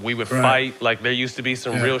 We would fight. Like, there used to be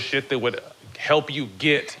some real shit that would help you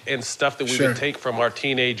get, and stuff that we would take from our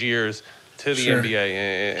teenage years to the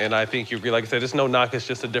NBA. And I think you agree. Like I said, it's no knock. It's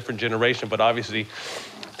just a different generation. But obviously,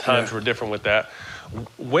 times were different with that.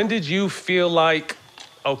 When did you feel like,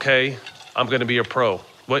 okay, I'm going to be a pro?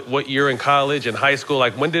 What year in college and high school?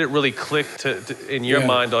 Like, when did it really click in your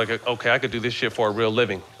mind, like, okay, I could do this shit for a real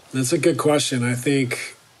living? That's a good question. I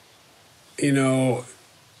think,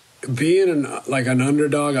 being an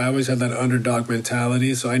underdog, I always had that underdog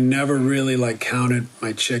mentality. So I never really counted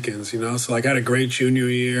my chickens, So I had a great junior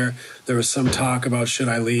year. There was some talk about, should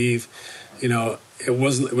I leave? It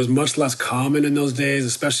was much less common in those days,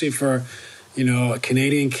 especially for, a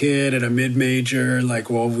Canadian kid at a mid-major.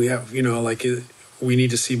 We have, we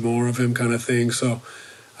need to see more of him, kind of thing. So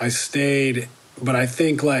I stayed, but I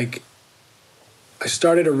think I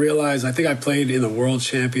started to realize, I think I played in the World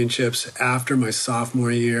Championships after my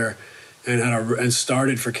sophomore year and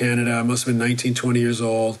started for Canada. I must have been 19, 20 years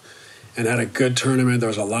old, and had a good tournament. There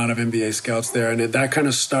was a lot of NBA scouts there, and that kind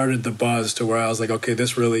of started the buzz to where I was like, okay,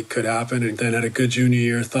 this really could happen. And then had a good junior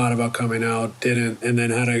year, thought about coming out, didn't, and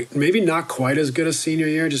then had a maybe not quite as good a senior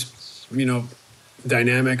year, just,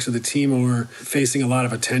 dynamics of the team were facing a lot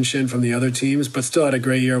of attention from the other teams, but still had a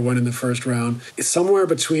great year, won in the first round. It's somewhere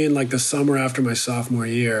between the summer after my sophomore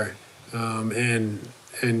year and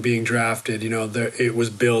being drafted, it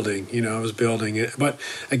was building, it was building. But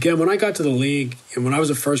again, when I got to the league and when I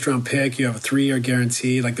was a first round pick, you have a 3-year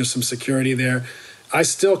guarantee, there's some security there. I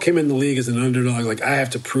still came in the league as an underdog. I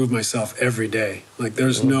have to prove myself every day.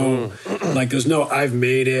 There's no, there's no, I've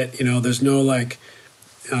made it, there's no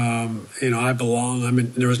I belong.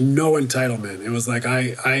 There was no entitlement. It was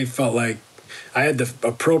I felt like I had the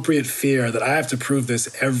appropriate fear that I have to prove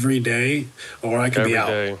this every day, or I could be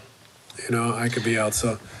out. I could be out.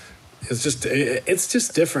 So it's just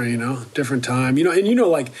different. Different time.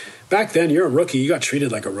 And back then you're a rookie. You got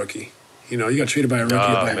treated like a rookie. You got treated by a rookie,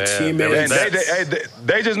 by a teammate.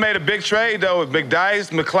 They just made a big trade though.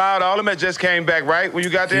 McDyess, McLeod, all of them had just came back, right? When you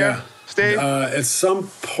got there, Steve? At some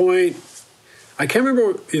point. I can't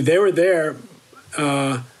remember if they were there.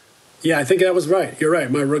 I think that was right. You're right.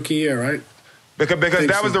 My rookie year, right? Because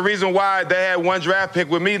that was the reason why they had one draft pick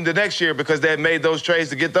with me the next year, because they had made those trades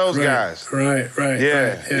to get those guys. Right.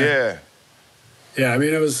 Yeah. I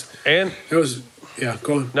mean, yeah,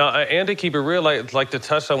 go on. Now, and to keep it real, like to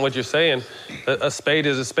touch on what you're saying, a spade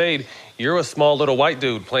is a spade. You're a small little white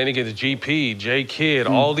dude playing against GP, J Kidd,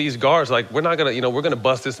 all these guards. We're not gonna, we're gonna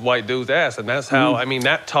bust this white dude's ass, and that's how. I mean,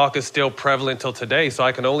 that talk is still prevalent till today. So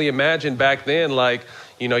I can only imagine back then,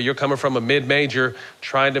 you're coming from a mid-major,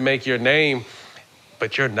 trying to make your name,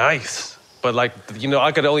 but you're nice. But I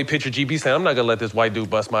could only picture GB saying, "I'm not gonna let this white dude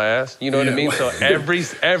bust my ass." You know what I mean? So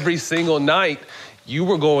every single night, you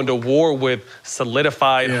were going to war with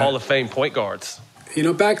solidified Hall of Fame point guards.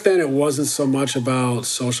 Back then it wasn't so much about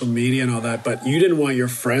social media and all that, but you didn't want your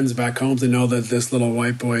friends back home to know that this little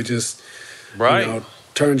white boy just,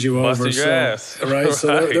 turned you over. Busted your ass. Right?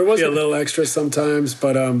 So there was a little extra sometimes,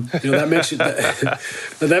 but that makes you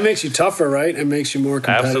that makes you tougher, right? It makes you more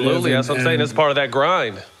competitive. Absolutely, that's what I'm saying. It's part of that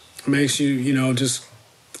grind. Makes you, just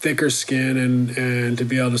thicker skin and to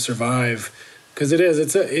be able to survive, because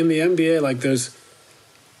it's in the NBA. There's,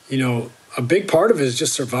 a big part of it is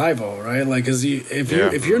just survival, right? Because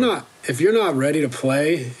if you're not ready to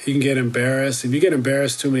play, you can get embarrassed. If you get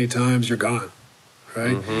embarrassed too many times, you're gone,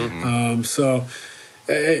 right?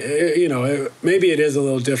 Maybe it is a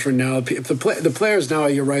little different now. The players now,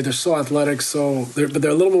 you're right, they're so athletic, but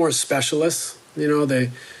they're a little more specialists. They,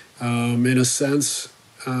 in a sense,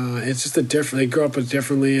 it's just they grow up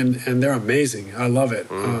differently, and they're amazing. I love it.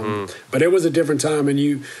 But it was a different time, and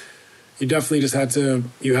you definitely just had to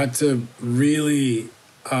really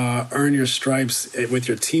earn your stripes with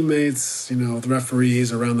your teammates, the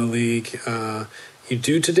referees around the league. You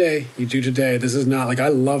do today. This is not I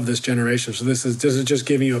love this generation. So this is just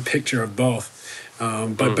giving you a picture of both.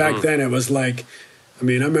 But back then it was I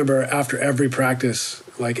remember after every practice,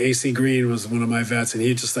 like AC Green was one of my vets, and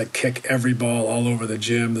he'd just like kick every ball all over the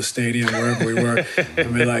gym, the stadium, wherever we were,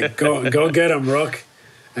 and be like, "Go get him, Rook,"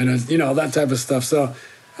 and that type of stuff. So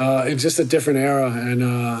it's just a different era,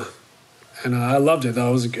 and I loved it.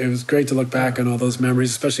 Though it was great to look back on all those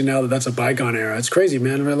memories, especially now that that's a bygone era. It's crazy,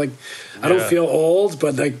 man. We're like, I don't feel old,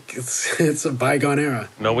 but like it's a bygone era.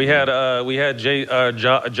 No, we had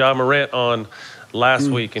John Morant on last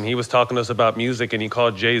week, and he was talking to us about music, and he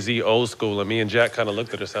called Jay-Z old school, and me and Jack kind of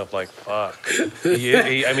looked at ourselves like, fuck. He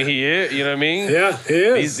is, you know what I mean? Yeah, he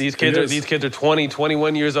is. These kids are 20,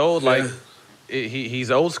 21 years old, like,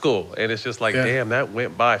 he's old school, and it's just like, damn, that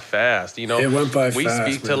went by fast, you know? It went by we fast,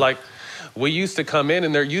 speak man. to, like, we used to come in,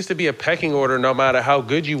 and there used to be a pecking order no matter how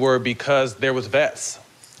good you were because there was vets.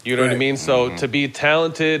 You know what I mean? So to be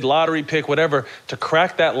talented, lottery pick, whatever, to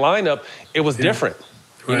crack that lineup, it was different.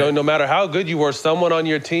 You know, no matter how good you were, someone on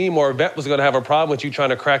your team or a vet was going to have a problem with you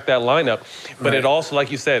trying to crack that lineup. But it also,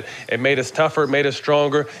 like you said, it made us tougher, it made us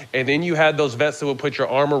stronger. And then you had those vets that would put your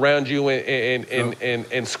arm around you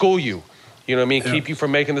and school you. You know what I mean? Keep you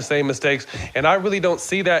from making the same mistakes. And I really don't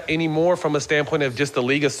see that anymore from a standpoint of just the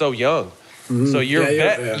league is so young. So your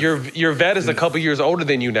vet is a couple years older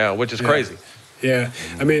than you now, which is crazy. Yeah,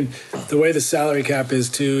 I mean, the way the salary cap is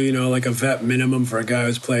too, you know, like a vet minimum for a guy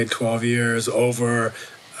who's played 12 years over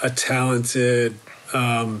a talented,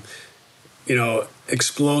 you know,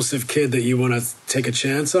 explosive kid that you want to take a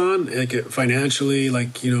chance on, like financially,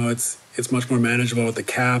 like, you know, it's much more manageable with the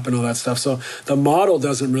cap and all that stuff. So the model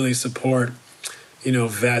doesn't really support, you know,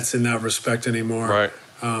 vets in that respect anymore. Right.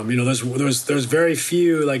 You know, there's very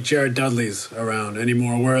few like Jared Dudleys around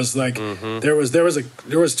anymore. Whereas like there was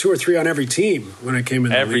 2 or 3 on every team when I came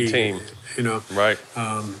in. Every the league, team. You know. Right.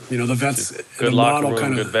 You know, the vets. Good the locker model room,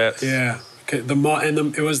 kind of. good vets. Yeah.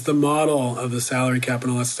 It was the model of the salary cap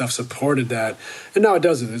and all that stuff supported that, and now it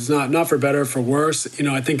doesn't. It's not for better or for worse. You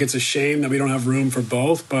know, I think it's a shame that we don't have room for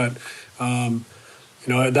both, but. You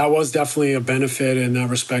know, that was definitely a benefit in that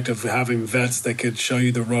respect of having vets that could show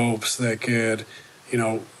you the ropes, that could, you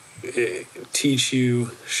know, teach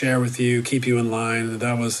you, share with you, keep you in line.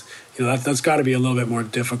 That was, you know, that's got to be a little bit more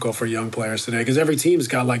difficult for young players today because every team's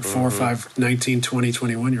got like 4 or 5, 19, 20,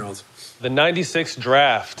 21-year-olds. The 96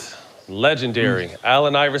 draft, legendary.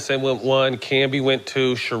 Allen Iverson went 1, Camby went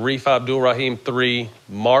 2, Sharif Abdul-Rahim 3,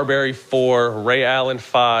 Marbury 4, Ray Allen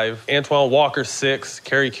 5, Antoine Walker 6,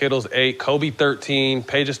 Kerry Kittles 8, Kobe 13,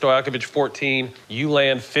 Peja Stojakovic 14,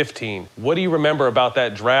 Uland 15. What do you remember about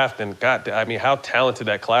that draft? And God, I mean, how talented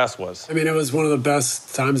that class was. I mean, it was one of the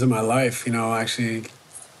best times of my life, you know, actually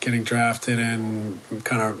getting drafted and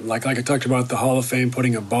kind of like I talked about the Hall of Fame,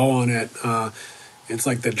 putting a bow on it. It's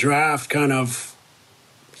like the draft kind of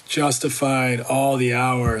justified all the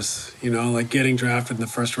hours, you know, like getting drafted in the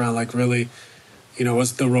first round, like really, you know,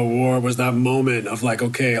 was the reward, was that moment of like,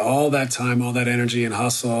 okay, all that time, all that energy and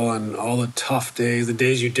hustle and all the tough days, the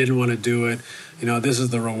days you didn't want to do it, you know, this is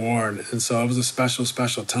the reward. And so it was a special,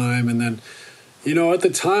 special time. And then, you know, at the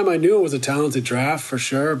time I knew it was a talented draft for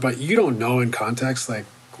sure, but you don't know in context, like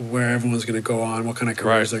where everyone's going to to go on, what kind of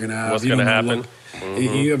careers they're going to have. What's going to happen.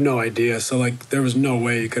 You have no idea. So like there was no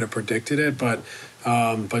way you could have predicted it, but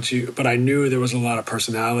I knew there was a lot of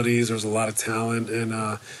personalities, there was a lot of talent,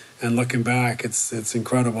 and looking back, it's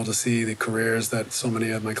incredible to see the careers that so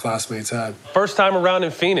many of my classmates had. First time around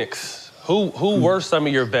in Phoenix, who were some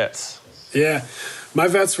of your vets? Yeah, my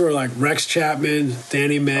vets were like Rex Chapman,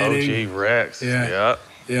 Danny Manning. OG Rex. Yeah.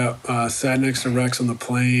 Sat next to Rex on the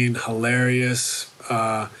plane. Hilarious.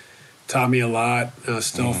 Taught me a lot.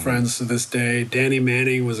 Still friends to this day. Danny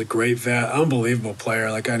Manning was a great vet, unbelievable player.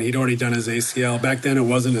 Like he'd already done his ACL back then. It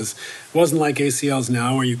wasn't like ACLs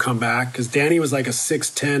now where you come back, because Danny was like a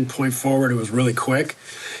 6'10" point forward who was really quick.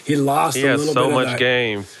 He lost a little bit. He had so much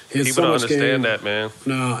game. People don't understand that, man.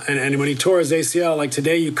 No, and when he tore his ACL, like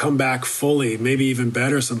today, you come back fully, maybe even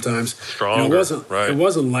better sometimes. Stronger. You know, it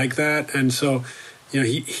wasn't like that, and so. You know,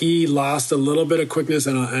 he lost a little bit of quickness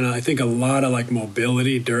and I think a lot of like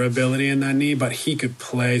mobility, durability in that knee, but he could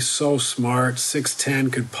play so smart,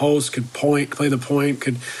 6'10", could post, could point, play the point,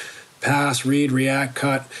 could pass, read, react,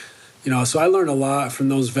 cut. You know, so I learned a lot from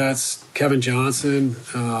those vets. Kevin Johnson,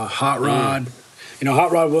 Hot Rod. You know,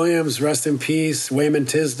 Hot Rod Williams, rest in peace. Wayman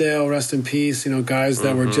Tisdale, rest in peace. You know, guys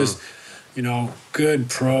that were just, you know, good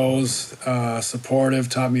pros, supportive,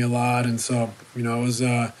 taught me a lot. And so, you know, it was...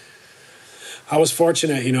 I was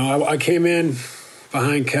fortunate, you know. I came in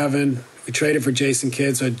behind Kevin. We traded for Jason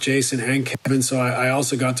Kidd, so I had Jason and Kevin. So I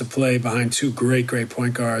also got to play behind 2 great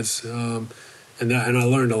point guards, and I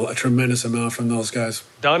learned a tremendous amount from those guys.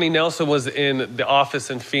 Donnie Nelson was in the office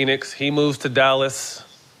in Phoenix. He moves to Dallas,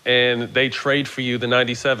 and they trade for you the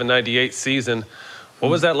 97-98 season. What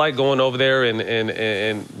was that like going over there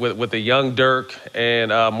and with the young Dirk and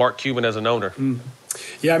Mark Cuban as an owner?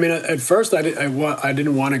 Yeah, I mean, at first I didn't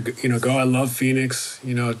want to, go. I love Phoenix.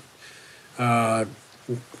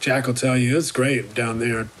 Jack will tell you it's great down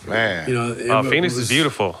there. Man, Phoenix is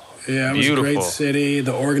beautiful. Yeah, it was a great city.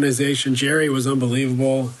 The organization, Jerry was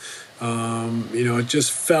unbelievable. It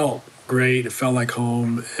just felt great. It felt like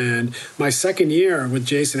home. And my second year with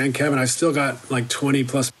Jason and Kevin, I still got like 20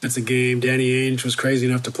 plus minutes a game. Danny Ainge was crazy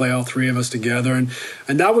enough to play all three of us together, and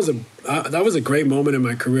that was a great moment in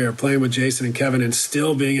my career, playing with Jason and Kevin and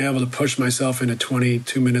still being able to push myself into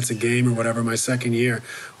 22 minutes a game or whatever. My second year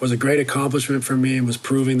was a great accomplishment for me and was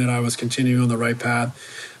proving that I was continuing on the right path.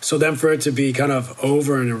 So then for it to be kind of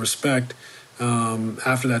over in a respect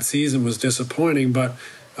after that season was disappointing, but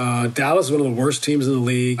Dallas was one of the worst teams in the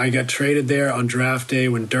league. I got traded there on draft day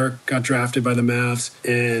when Dirk got drafted by the Mavs,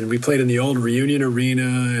 and we played in the old Reunion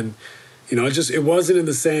Arena, and it wasn't in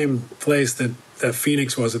the same place that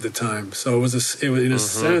Phoenix was at the time. So it was in a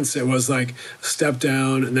sense it was like a step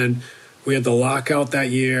down. And then we had the lockout that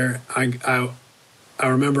year. I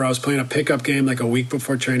remember I was playing a pickup game like a week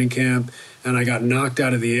before training camp, and I got knocked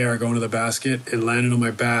out of the air going to the basket and landed on my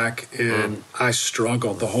back, and I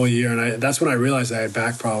struggled the whole year. And that's when I realized I had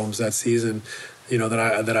back problems that season,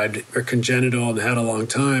 that I were congenital and had a long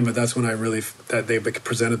time, but that's when that they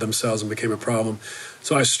presented themselves and became a problem.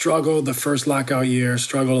 So I struggled the first lockout year,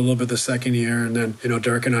 struggled a little bit the second year, and then,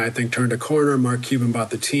 Dirk and I think, turned a corner. Mark Cuban bought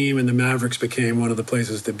the team, and the Mavericks became one of the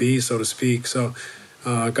places to be, so to speak. So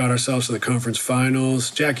got ourselves to the conference finals.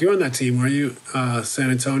 Jack, you were on that team, were you? San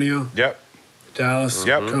Antonio? Yep. Dallas,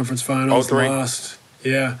 conference finals, 03. lost.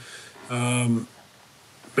 Yeah.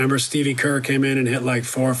 Remember Stevie Kerr came in and hit like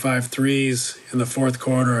 4 or 5 threes in the fourth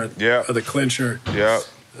quarter of the clincher. Yeah.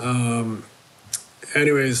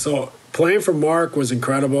 Anyways, so playing for Mark was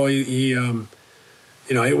incredible. He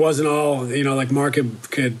it wasn't all, like Mark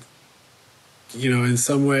could, in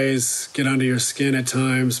some ways get under your skin at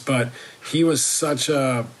times, but he was such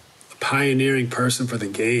a pioneering person for the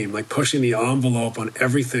game, like pushing the envelope on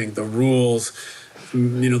everything, the rules,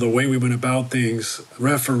 the way we went about things,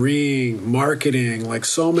 refereeing, marketing, like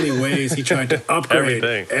so many ways he tried to upgrade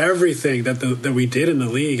everything that we did in the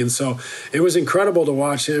league. And so it was incredible to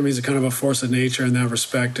watch him. He's a kind of a force of nature in that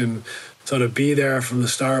respect. And so to be there from the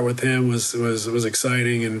start with him was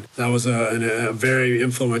exciting. And that was a very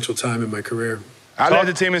influential time in my career. I led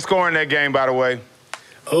the team in scoring that game, by the way.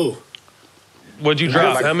 Oh. What'd you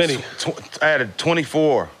drop? How many? I had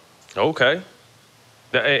 24. Okay.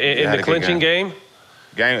 In the clinching game?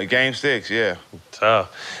 Game 6, yeah.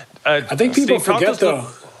 I think people forget, though.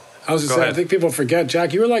 I was going to say, I think people forget,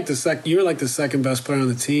 Jack, you were like the second best player on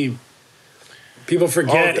the team. People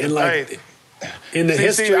forget in the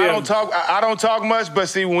history. I don't talk much, but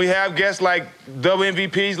see, when we have guests like double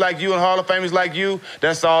MVPs like you and Hall of Famers like you,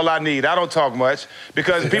 that's all I need. I don't talk much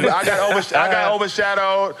because I got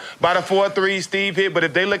overshadowed by the 4-3 Steve hit. But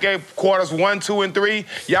if they look at quarters 1, 2, and 3,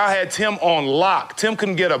 y'all had Tim on lock. Tim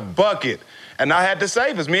couldn't get a bucket, and I had to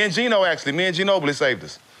save us. Me and Ginobili saved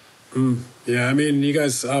us. Yeah, I mean, you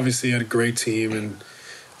guys obviously had a great team and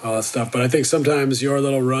all that stuff, but I think sometimes your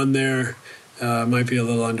little run there might be a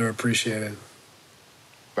little underappreciated.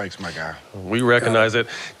 Thanks, my guy. We recognize it.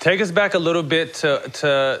 Take us back a little bit to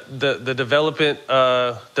the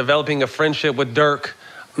developing a friendship with Dirk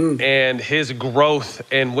and his growth,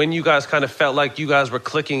 and when you guys kind of felt like you guys were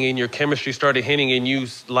clicking and your chemistry started hitting and you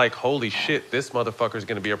like, holy shit, this motherfucker's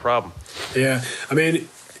going to be a problem. Yeah, I mean,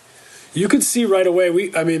 you could see right away.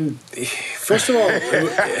 First of all,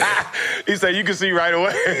 he said you could see right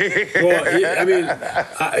away. Well, yeah, I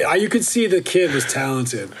mean, you could see the kid was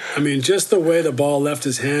talented. I mean, just the way the ball left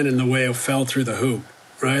his hand and the way it fell through the hoop,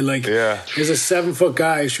 right? Like, here's a 7-foot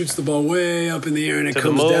guy who shoots the ball way up in the air and it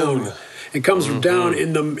comes down. It comes down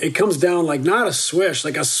it comes down like not a swish,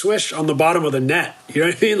 like a swish on the bottom of the net. You know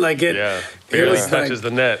what I mean? Like it barely touches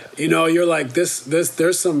the net. You're like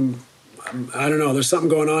there's some. I don't know. There's something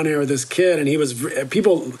going on here with this kid, and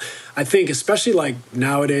people. I think, especially like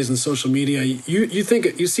nowadays in social media, you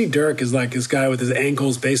see Dirk as like this guy with his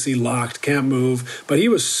ankles basically locked, can't move, but he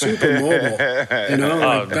was super mobile.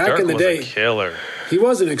 Back Dirk in the day, was a killer. He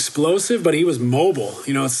wasn't explosive, but he was mobile.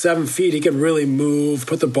 At 7 feet, he could really move,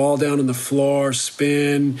 put the ball down on the floor,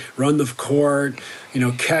 spin, run the court,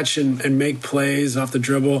 catch and make plays off the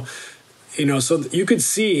dribble. So you could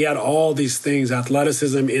see he had all these things,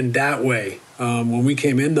 athleticism in that way. When we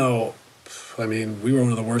came in, though, I mean, we were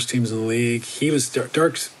one of the worst teams in the league.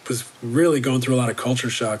 Dirk was really going through a lot of culture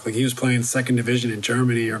shock. Like he was playing second division in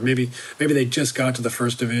Germany, or maybe they just got to the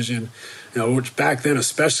first division, which back then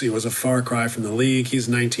especially was a far cry from the league. He's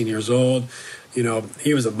 19 years old.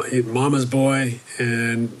 He was a mama's boy,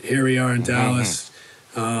 and here we are in Dallas.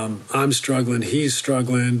 I'm struggling, he's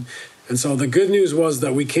struggling. And so the good news was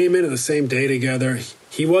that we came in at the same day together.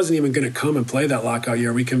 He wasn't even going to come and play that lockout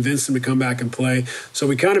year. We convinced him to come back and play. So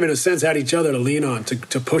we kind of, in a sense, had each other to lean on,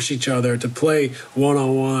 to push each other, to play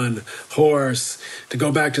one-on-one, horse, to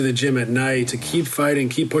go back to the gym at night, to keep fighting,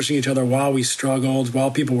 keep pushing each other while we struggled,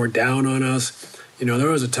 while people were down on us.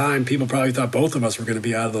 There was a time people probably thought both of us were going to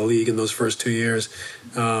be out of the league in those first 2 years.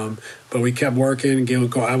 But we kept working.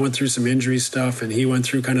 I went through some injury stuff, and he went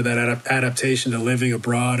through kind of that adaptation to living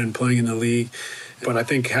abroad and playing in the league. But I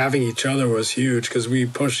think having each other was huge because we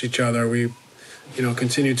pushed each other. We,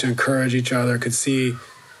 continued to encourage each other, could see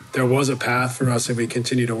there was a path for us if we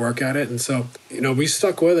continued to work at it. And so, we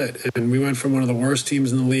stuck with it. And we went from one of the worst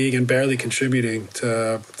teams in the league and barely contributing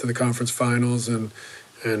to the conference finals and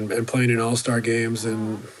playing in all-star games.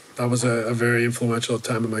 And that was a very influential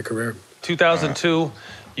time in my career. 2002,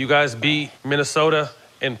 you guys beat Minnesota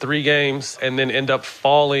in 3 games and then end up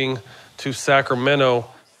falling to Sacramento.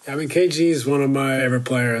 I mean, KG is one of my favorite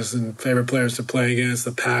players to play against.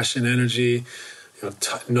 The passion, energy,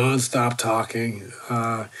 nonstop talking,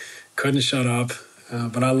 couldn't shut up.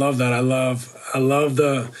 But I love that. I love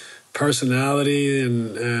the personality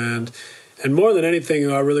and more than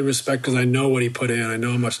anything, I really respect because I know what he put in. I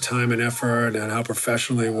know how much time and effort and how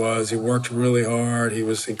professional he was. He worked really hard. He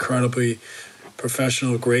was incredibly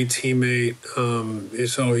professional, great teammate.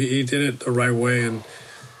 So he did it the right way, and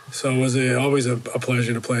so it was always a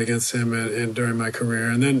pleasure to play against him and during my career.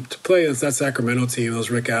 And then to play against that Sacramento team, those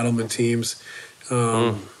Rick Adelman teams,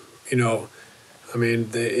 good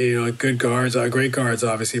guards, great guards,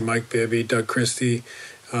 obviously, Mike Bibby, Doug Christie,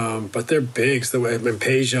 but they're bigs. And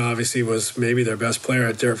Peja obviously was maybe their best player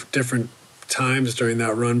at different times during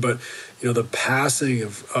that run. But, the passing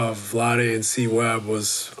of Vlade and C. Webb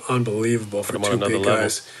was unbelievable for two big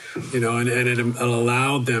guys. And it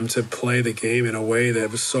allowed them to play the game in a way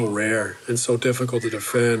that was so rare and so difficult to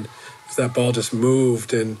defend. Because that ball just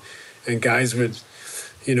moved, and guys would,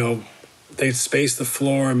 they'd space the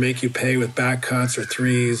floor and make you pay with back cuts or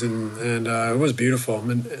threes, and it was beautiful.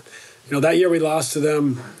 And that year we lost to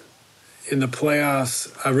them in the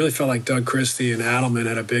playoffs. I really felt like Doug Christie and Adelman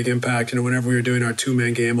had a big impact. Whenever we were doing our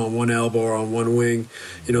 2-man game on one elbow or on one wing,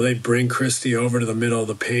 they'd bring Christie over to the middle of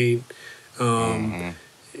the paint.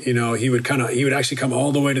 He would actually come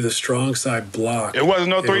all the way to the strong side block. It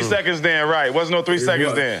wasn't no 3 seconds then, right? It wasn't no 3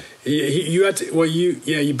 seconds then. You had to, but you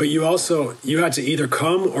had to either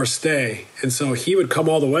come or stay. And so he would come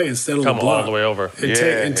all the way instead of the block. Come all the way over.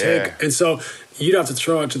 And so you'd have to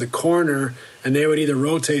throw it to the corner, and they would either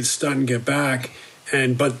rotate, stunt, and get back.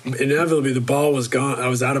 But inevitably the ball was gone. I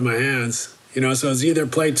was out of my hands. So it was either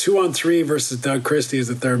play 2-on-3 versus Doug Christie as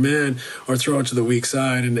the third man, or throw it to the weak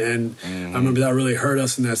side. And I remember that really hurt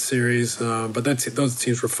us in that series. But those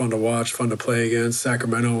teams were fun to watch, fun to play against.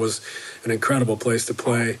 Sacramento was an incredible place to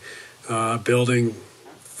play. Building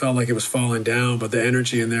felt like it was falling down, but the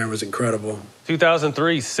energy in there was incredible.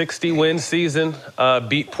 2003, 60-win season.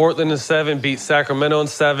 Beat Portland in 7, beat Sacramento in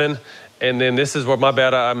 7. And then this is where, my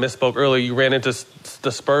bad, I misspoke earlier. You ran into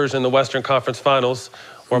the Spurs in the Western Conference Finals,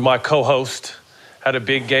 where my co-host had a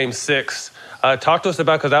big Game 6. Talk to us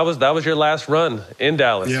about, because that was your last run in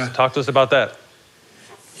Dallas. Yeah. Talk to us about that.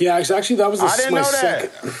 Yeah, actually, that was I didn't know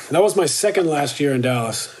that. That was my second last year in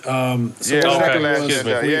Dallas. Second last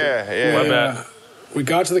year. Yeah. My bad. We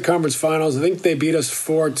got to the conference finals. I think they beat us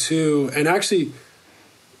 4-2. And actually,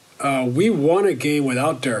 we won a game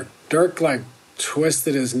without Dirk. Dirk,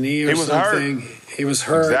 twisted his knee or something. He was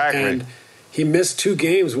hurt. Exactly. And he missed 2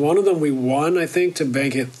 games. One of them we won, I think, to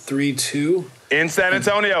make it 3-2. In San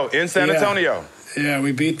Antonio. Yeah,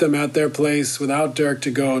 we beat them at their place without Dirk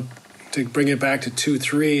to bring it back to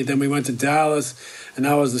 2-3. Then we went to Dallas, and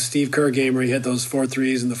that was the Steve Kerr game where he hit those 4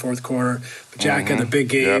 threes in the fourth quarter. But Jack had a big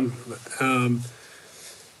game. Yep.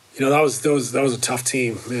 That was a tough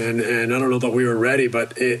team, and I don't know that we were ready,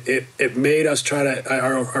 but it made us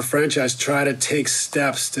our franchise try to take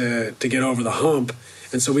steps to get over the hump.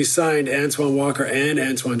 And so we signed Antoine Walker and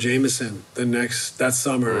Antoine Jameson that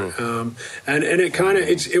summer. And it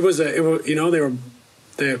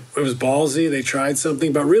was ballsy. They tried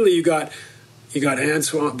something, but really you got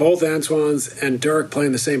both Antoines and Dirk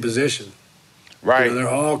playing the same position. Right. They're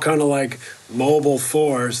all kind of like mobile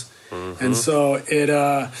fours. Mm-hmm. And so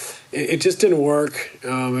it just didn't work.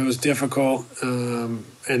 It was difficult. And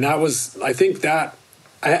that was, I think that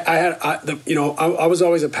I was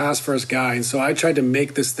always a pass first guy, and so I tried to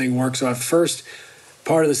make this thing work. So at first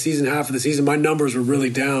part of the season, half of the season, my numbers were really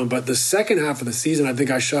down. But the second half of the season, I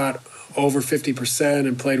think I shot over 50%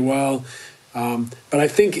 and played well. But I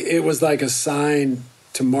think it was like a sign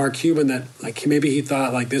to Mark Cuban that like maybe he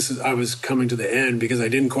thought like I was coming to the end because I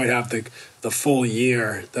didn't quite have the full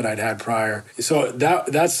year that I'd had prior. So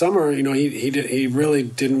that summer, he really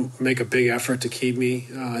didn't make a big effort to keep me.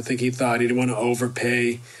 I think he thought he didn't want to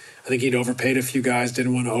overpay. I think he'd overpaid a few guys,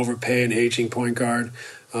 didn't want to overpay an aging point guard,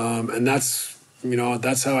 and that's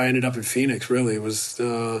how I ended up in Phoenix. Really, was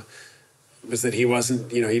that he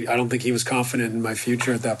wasn't. I don't think he was confident in my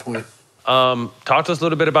future at that point. Talk to us a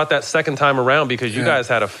little bit about that second time around because you guys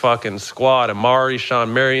had a fucking squad. Amari,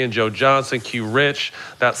 Sean Marion, Joe Johnson, Q Rich.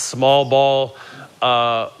 That small ball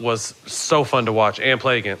was so fun to watch and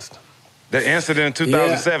play against. The incident in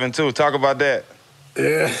 2007, too. Talk about that.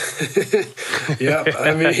 Yeah. Yeah.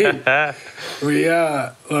 I mean,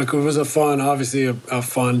 look, it was obviously a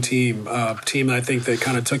fun team. Team I think that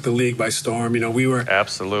kind of took the league by storm. We were.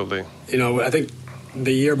 Absolutely. I think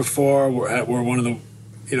the year before we're one of the,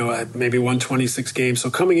 maybe won 26 games. So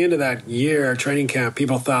coming into that year, training camp,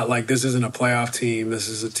 people thought, like, this isn't a playoff team. This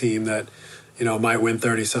is a team that, might win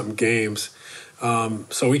 30-something games.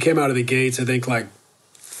 So we came out of the gates, I think, like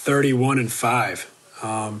 31-5.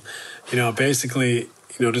 Basically,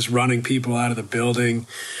 just running people out of the building.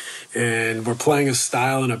 And we're playing a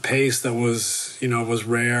style and a pace that was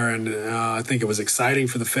rare. And I think it was exciting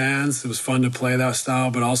for the fans. It was fun to play that style,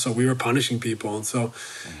 but also we were punishing people. And so,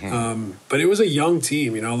 but it was a young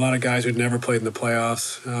team, a lot of guys who'd never played in the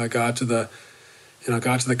playoffs, got to the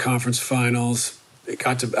conference finals. It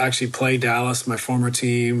got to actually play Dallas, my former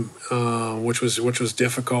team, which was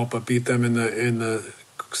difficult, but beat them in the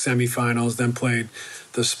semifinals, then played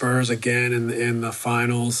the Spurs again in the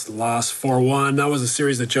finals, lost 4-1. That was a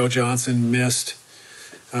series that Joe Johnson missed.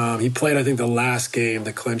 He played, I think, the last game,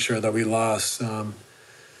 the clincher that we lost. So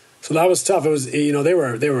that was tough. It was, they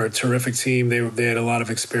were a terrific team. They had a lot of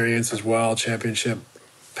experience as well, championship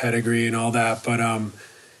pedigree and all that. But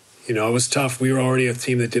it was tough. We were already a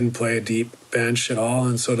team that didn't play a deep bench at all,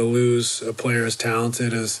 and so to lose a player as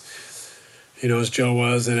talented as Joe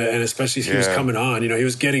was, and especially he was coming on. He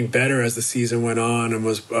was getting better as the season went on and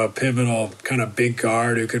was a pivotal kind of big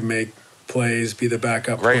guard who could make plays, be the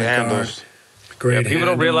backup Great point handles. guard. Great people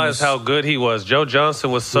don't realize how good he was. Joe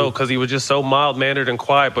Johnson was because he was just so mild-mannered and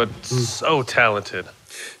quiet, but so talented.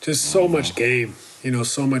 Just so much game,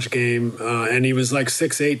 so much game. And he was like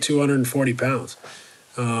 6'8", 240 pounds.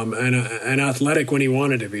 And athletic when he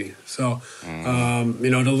wanted to be. So,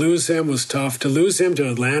 to lose him was tough. To lose him to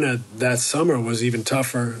Atlanta that summer was even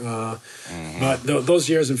tougher. But those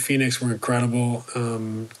years in Phoenix were incredible.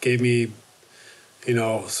 Gave me,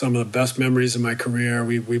 some of the best memories of my career.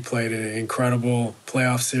 We played an incredible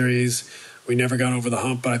playoff series. We never got over the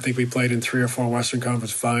hump, but I think we played in 3 or 4 Western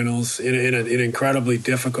Conference finals in an incredibly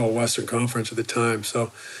difficult Western Conference at the time.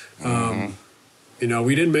 So,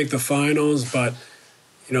 we didn't make the finals, but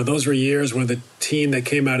those were years when the team that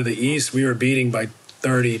came out of the East, we were beating by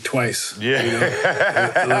 30 twice. Yeah.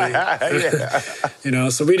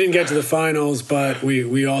 So we didn't get to the finals, but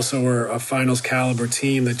we also were a finals caliber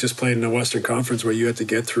team that just played in the Western Conference where you had to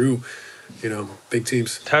get through, big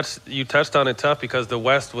teams. You touched on it tough because the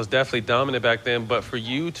West was definitely dominant back then, but for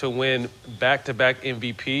you to win back-to-back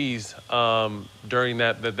MVPs during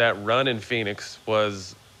that run in Phoenix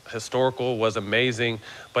was historical, was amazing,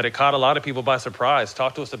 but it caught a lot of people by surprise.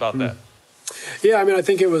 Talk to us about that. Yeah, I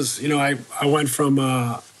think it was, I went from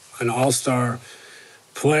an all-star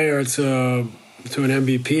player to an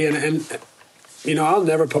MVP, and I'll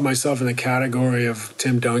never put myself in the category of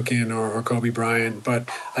Tim Duncan or Kobe Bryant, but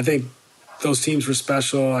I think those teams were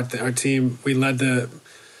special. Our team, we led the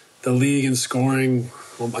league in scoring.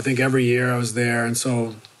 Well, I think every year I was there, and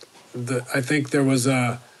so I think there was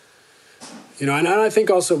a and I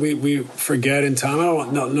think also we forget in time. I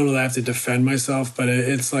don't know that I have to defend myself, but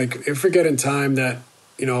it's like I forget in time that,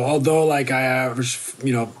 although like I averaged,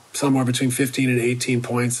 somewhere between 15 and 18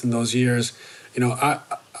 points in those years, I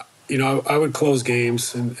would close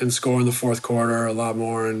games and score in the fourth quarter a lot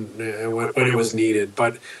more and when it was needed.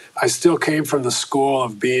 But I still came from the school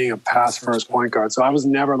of being a pass-first point guard. So I was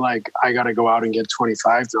never like, I got to go out and get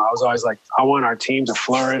 25. No, I was always like, I want our team to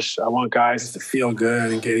flourish. I want guys to feel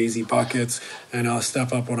good and get easy buckets, and I'll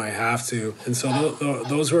step up when I have to. And so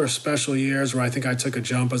those were special years where I think I took a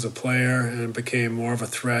jump as a player and became more of a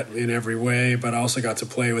threat in every way, but I also got to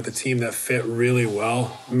play with a team that fit really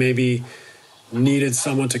well. Maybe needed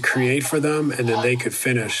someone to create for them, and then they could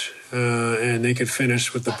finish. and they could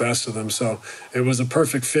finish with the best of them. So it was a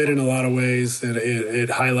perfect fit in a lot of ways. It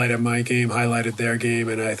highlighted my game, highlighted their game,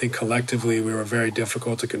 and I think collectively we were very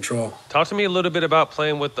difficult to control. Talk to me a little bit about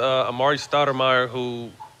playing with Amari Stoudemire,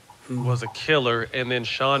 who was a killer, and then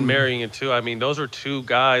Sean Marion, too. I mean, those are two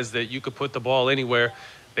guys that you could put the ball anywhere.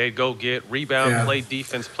 They'd go get, rebound, play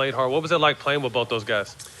defense, played hard. What was it like playing with both those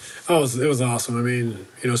guys? Oh, it was awesome. I mean,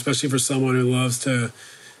 especially for someone who loves to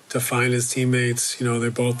find his teammates. They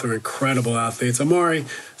both are incredible athletes. Amari,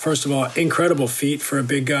 first of all, incredible feet for a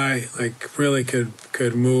big guy. Like, really could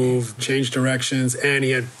move, change directions, and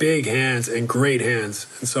he had big hands and great hands.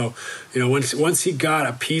 And so, once he got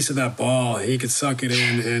a piece of that ball, he could suck it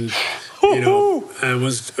in and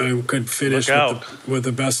and could finish with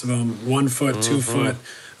the best of them. 1 foot, 2 foot.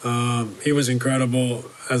 He was incredible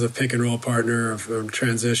as a pick and roll partner of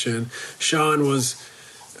transition. Sean was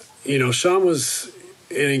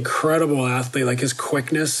an incredible athlete. Like, his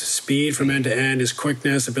quickness, speed from end to end, his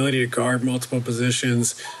quickness, ability to guard multiple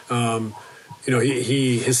positions.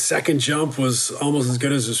 His second jump was almost as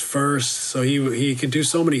good as his first. So he could do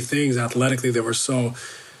so many things athletically that were so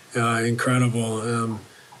incredible.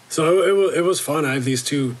 So it was fun. I have these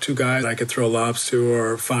two guys I could throw lobs to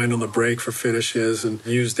or find on the break for finishes and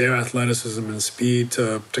use their athleticism and speed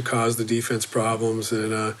to cause the defense problems.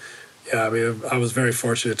 And I was very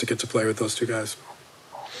fortunate to get to play with those two guys.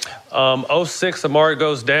 06, Amari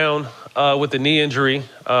goes down with a knee injury.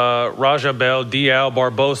 Raja Bell, Diao,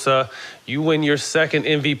 Barbosa. You win your second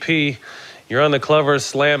MVP. You're on the cover of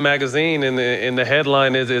Slam magazine, and the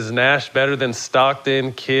headline is Nash better than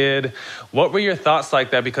Stockton, Kidd. What were your thoughts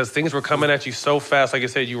like that? Because things were coming at you so fast. Like I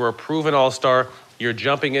said, you were a proven all-star. You're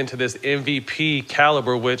jumping into this MVP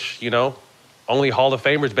caliber, which, only Hall of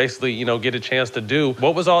Famers basically, get a chance to do.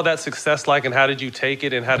 What was all that success like, and how did you take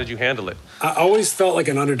it, and how did you handle it? I always felt like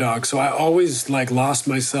an underdog, so I always lost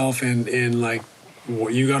myself in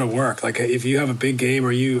you got to work. Like, if you have a big game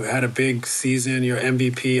or you had a big season, you're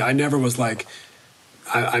MVP. I never was like,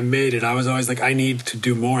 I made it. I was always like, I need to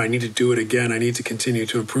do more. I need to do it again. I need to continue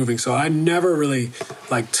to improving. So I never really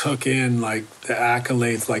took in the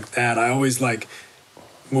accolades like that. I always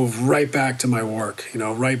moved right back to my work,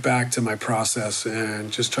 right back to my process,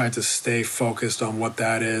 and just tried to stay focused on what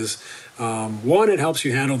that is. One, it helps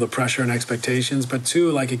you handle the pressure and expectations, but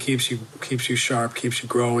two, it keeps you sharp, keeps you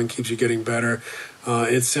growing, keeps you getting better.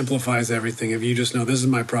 It simplifies everything. If you just know, this is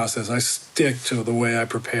my process, I stick to the way I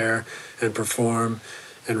prepare and perform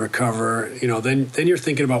and recover, then you're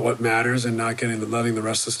thinking about what matters and not letting the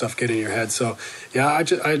rest of the stuff get in your head. So, yeah,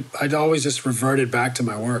 I'd always just reverted back to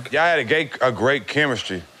my work. Yeah, I had a great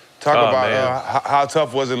chemistry. Talk about how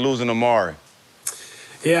tough was it losing Amari?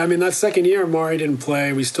 Yeah, I mean, that second year, Amari didn't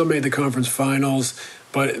play. We still made the conference finals.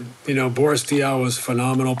 But, Boris Diaw was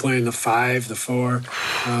phenomenal playing the 5, the 4,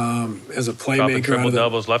 as a playmaker.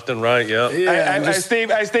 Triple-doubles left and right, Hey,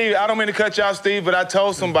 Steve, I don't mean to cut you off, Steve, but I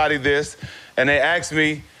told somebody this, and they asked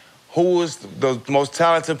me who was the most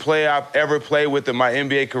talented player I've ever played with in my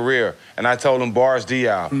NBA career. And I told them Boris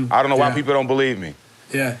Diaw. I don't know why people don't believe me.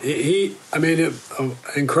 Yeah, an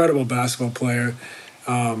incredible basketball player,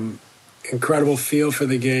 incredible feel for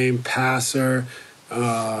the game, passer,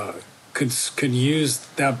 could use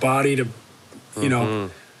that body to,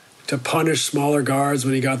 to punish smaller guards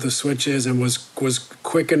when he got the switches, and was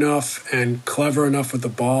quick enough and clever enough with the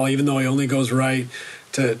ball, even though he only goes right,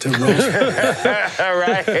 to roast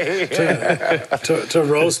to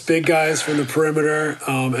roast big guys from the perimeter,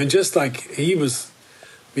 and just he was,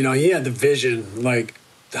 he had the vision,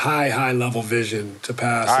 high level vision to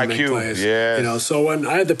pass and make plays. Yes. So when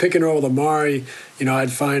I had the pick and roll with Amari,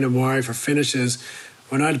 I'd find Amari for finishes.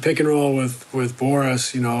 When I had pick and roll with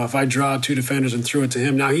Boris, if I draw 2 defenders and threw it to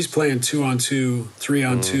him, now he's playing 2-on-2,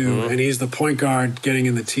 3-on-2, and he's the point guard getting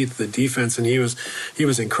in the teeth of the defense, and he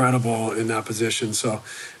was incredible in that position. So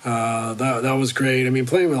that was great. I mean,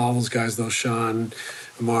 playing with all those guys, though, Sean,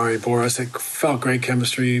 Amari, Boris, it felt great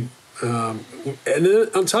chemistry. And then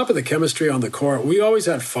on top of the chemistry on the court, we always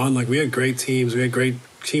had fun. We had great teams. We had great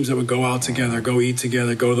teams that would go out together, go eat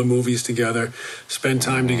together, go to the movies together, spend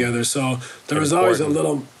time together. So there was always a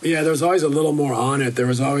little more on it. There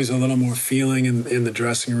was always a little more feeling in the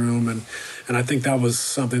dressing room. And I think that was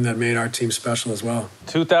something that made our team special as well.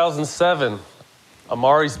 2007,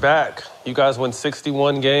 Amari's back. You guys win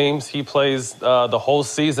 61 games. He plays the whole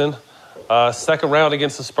season. Second round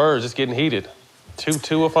against the Spurs, just getting heated.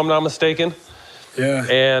 2-2, if I'm not mistaken. Yeah.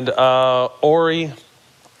 And Ori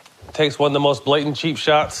takes one of the most blatant cheap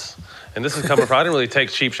shots. And this is coming from, I didn't really take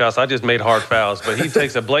cheap shots. I just made hard fouls. But he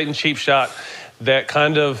takes a blatant cheap shot that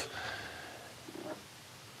kind of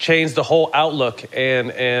changed the whole outlook.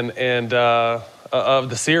 And of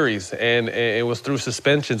the series, and it was through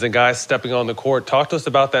suspensions and guys stepping on the court. Talk to us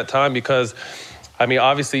about that time because, I mean,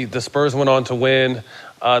 obviously the Spurs went on to win.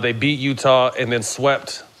 They beat Utah and then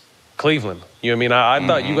swept Cleveland. You know what I mean? I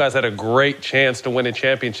thought you guys had a great chance to win a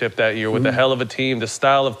championship that year with a hell of a team, the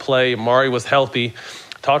style of play. Mari was healthy.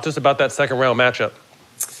 Talk to us about that second round matchup.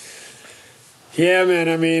 Yeah, man.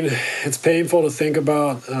 I mean, it's painful to think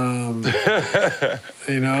about.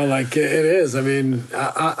 You know, like it is. I mean,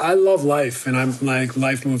 I love life, and I'm like,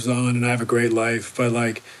 life moves on, and I have a great life. But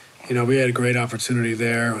like, you know, we had a great opportunity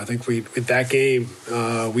there. I think with that game,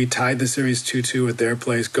 we tied the series 2-2 at their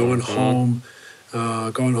place, going home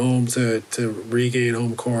to regain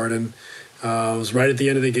home court, and it was right at the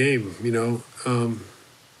end of the game. You know.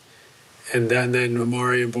 And then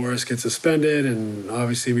Amari and Boris get suspended, and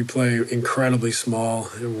obviously we play incredibly small,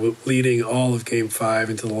 leading all of Game 5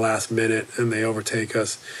 into the last minute, and they overtake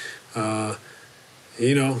us.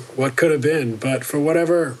 You know, what could have been. But for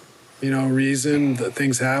whatever, you know, reason that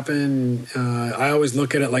things happen, I always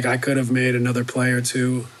look at it like I could have made another play or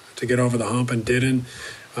two to get over the hump and didn't.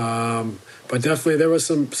 But definitely there was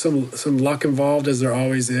some luck involved, as there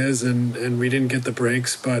always is, and we didn't get the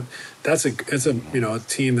breaks. But it's a you know, a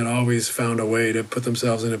team that always found a way to put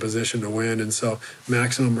themselves in a position to win, and so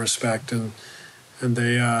maximum respect, and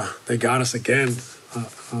they got us again,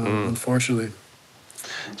 unfortunately.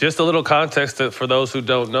 Just a little context for those who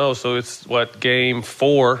don't know. So it's Game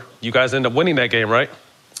 4. You guys end up winning that game, right?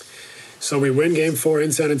 So we win Game 4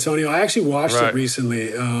 in San Antonio. I actually watched it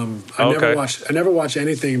recently. I never watched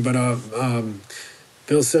anything, but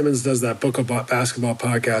Bill Simmons does that Book About Basketball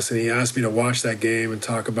podcast, and he asked me to watch that game and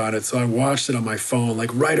talk about it. So I watched it on my phone,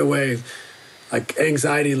 like right away, like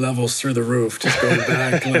anxiety levels through the roof, just going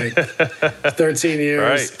back like 13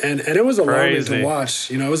 years. Right. And it was alarming to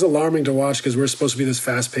watch. You know, it was alarming to watch because we're supposed to be this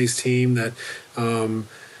fast-paced team that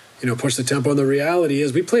you know, push the tempo. And the reality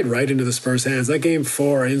is we played right into the Spurs' hands. That Game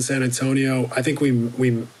 4 in San Antonio, I think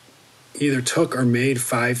we either took or made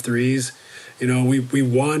 5 threes. You know, we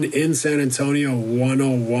won in San Antonio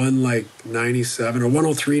 101 like 97 or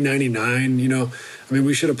 103-99. You know, I mean,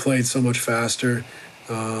 we should have played so much faster.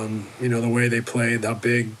 You know, the way they played, how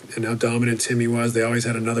big and how dominant Timmy was. They always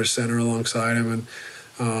had another center alongside him, and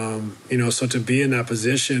you know, so to be in that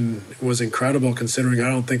position was incredible, considering I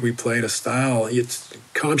don't think we played a style. It's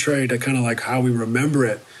contrary to kind of like how we remember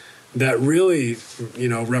it, that really, you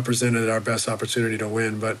know, represented our best opportunity to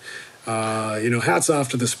win. But, you know, hats off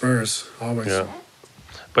to the Spurs, always. Yeah.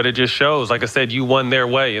 But it just shows, like I said, you won their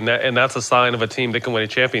way, and that's a sign of a team that can win a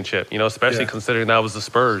championship, you know, especially considering that was the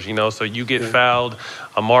Spurs, you know. So you get fouled,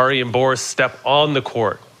 Amari and Boris step on the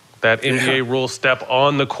court, that NBA rule step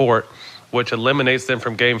on the court, which eliminates them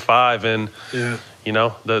from Game 5, and you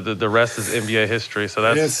know, the rest is NBA history. So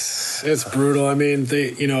that's it's brutal. I mean,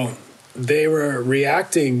 they were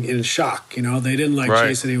reacting in shock. You know, they didn't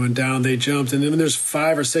chase anyone down. They jumped, and then there's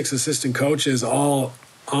 5 or 6 assistant coaches all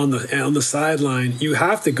on the sideline. You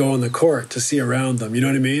have to go on the court to see around them. You know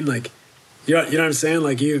what I mean? Like, you know what I'm saying?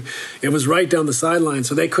 Like it was right down the sideline,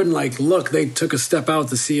 so they couldn't look. They took a step out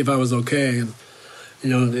to see if I was okay, and you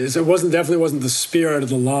know, it definitely wasn't the spirit of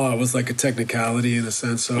the law. It was like a technicality in a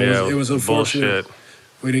sense. So it was unfortunate. Bullshit.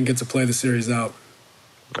 We didn't get to play the series out.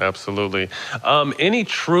 Absolutely. Any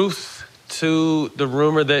truth to the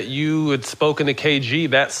rumor that you had spoken to KG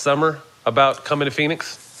that summer about coming to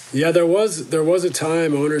Phoenix? Yeah, there was a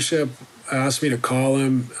time ownership asked me to call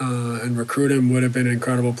him and recruit him. Would have been an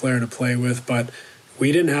incredible player to play with, but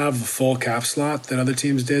we didn't have a full cap slot that other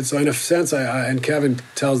teams did. So in a sense, and Kevin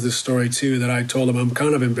tells this story too, that I told him, I'm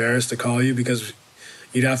kind of embarrassed to call you because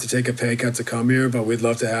you'd have to take a pay cut to come here, but we'd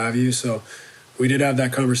love to have you. So we did have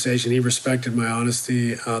that conversation. He respected my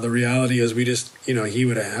honesty. The reality is we just, you know, he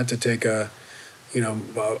would have had to take a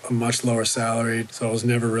much lower salary. So it was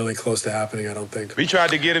never really close to happening, I don't think. We tried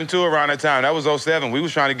to get him too around that time. That was 07. We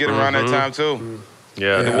was trying to get him around that time too.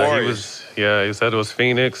 Yeah, the Warriors. He said it was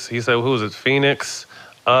Phoenix. He said, who was it? Phoenix,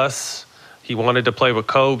 us. He wanted to play with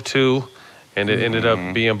Kobe too, and it ended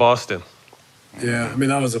up being Boston. Yeah, I mean,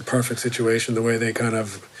 that was a perfect situation, the way they kind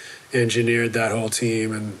of engineered that whole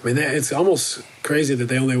team. And I mean, it's almost crazy that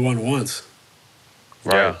they only won once.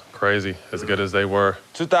 Right. Yeah, crazy, as good as they were.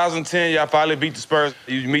 2010, y'all finally beat the Spurs.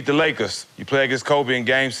 You meet the Lakers. You play against Kobe in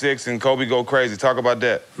Game 6, and Kobe go crazy. Talk about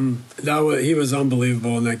that. He was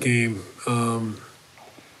unbelievable in that game.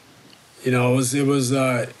 You know, it was.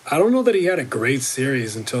 I don't know that he had a great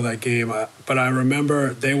series until that game, but I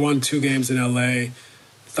remember they won 2 games in LA.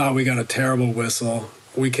 Thought we got a terrible whistle.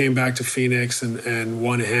 We came back to Phoenix and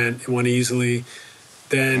won easily.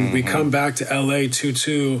 Then we come back to LA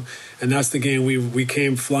 2-2, and that's the game we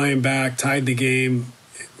came flying back, tied the game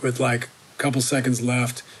with like a couple seconds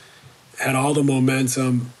left, had all the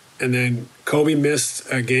momentum, and then Kobe missed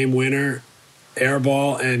a game winner, air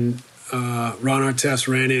ball, and Ron Artest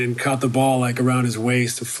ran in and caught the ball like around his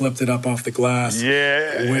waist and flipped it up off the glass.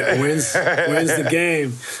 Yeah. Wins the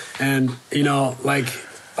game. And, you know, like,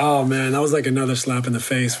 oh, man, that was like another slap in the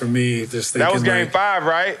face for me. Just thinking, that was game like, 5,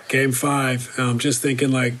 right? Game 5. Just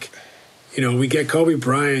thinking, like, you know, we get Kobe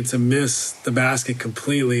Bryant to miss the basket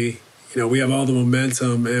completely. You know, we have all the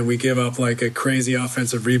momentum, and we give up like a crazy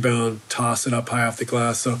offensive rebound, toss it up high off the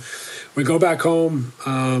glass. So we go back home,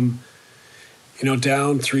 you know,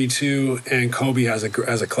 down 3-2, and Kobe has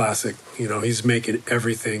a classic. You know, he's making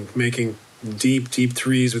everything, making deep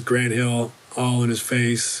threes with Grant Hill all in his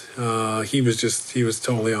face. He was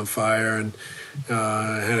totally on fire, and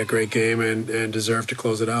had a great game and deserved to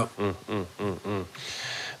close it out.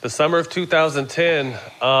 The summer of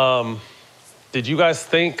 2010, did you guys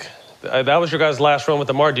think, that was your guys' last run with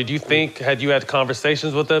the Mar, did you think, had you had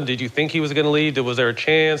conversations with him, did you think he was going to leave? Was there a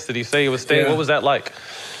chance? Did he say he was staying? Yeah. What was that like?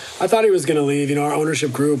 I thought he was going to leave. You know, our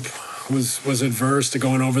ownership group was adverse to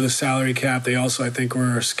going over the salary cap. They also, I think,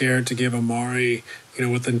 were scared to give Amari, you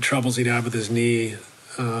know, with the troubles he'd had with his knee,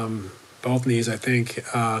 both knees, I think,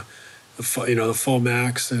 the full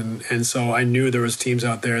max. And so I knew there was teams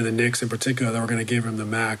out there, the Knicks in particular, that were going to give him the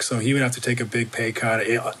max. So he would have to take a big pay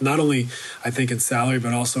cut, not only, I think, in salary,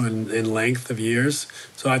 but also in length of years.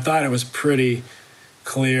 So I thought it was pretty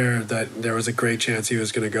clear that there was a great chance he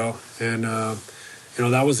was going to go. And, you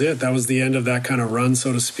know, that was it. That was the end of that kind of run,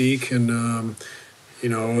 so to speak. And, you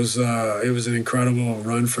know, it was an incredible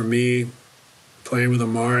run for me. Playing with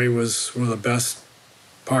Amari was one of the best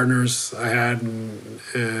partners I had,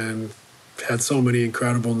 and had so many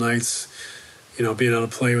incredible nights, you know, being able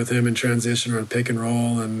to play with him in transition or in pick and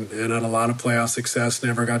roll, and had a lot of playoff success.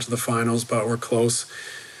 Never got to the finals, but we're close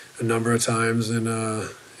a number of times, and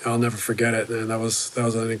I'll never forget it. And that was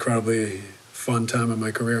an incredibly fun time in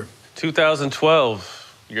my career.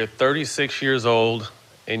 2012, you're 36 years old,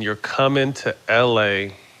 and you're coming to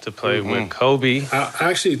LA to play with Kobe.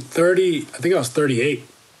 Actually, 30. I think I was 38.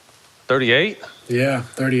 38? Yeah,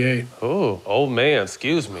 38. Oh, old man,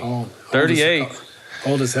 excuse me. 38.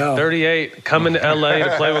 Old as hell. 38, coming to LA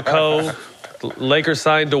to play with Kobe. Lakers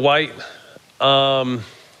signed Dwight. Talk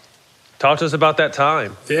to us about that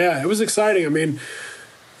time. Yeah, it was exciting. I mean,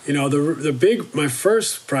 you know, my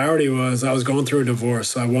first priority was I was going through a divorce,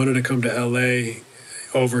 so I wanted to come to LA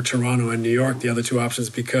over Toronto and New York, the other two options,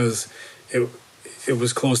 because it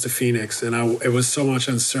was close to Phoenix, and it was so much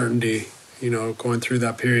uncertainty, you know, going through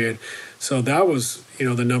that period. So that was, you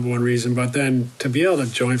know, the number one reason. But then to be able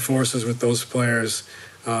to join forces with those players,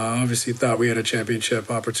 obviously thought we had a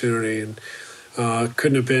championship opportunity, and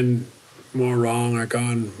couldn't have been more wrong or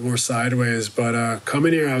gone more sideways. But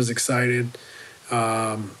coming here, I was excited.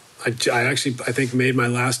 I think made my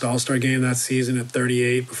last All-Star game that season at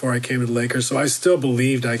 38 before I came to the Lakers. So I still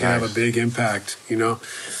believed I could have a big impact, you know.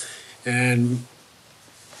 And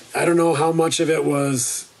I don't know how much of it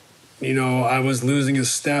was, you know, I was losing a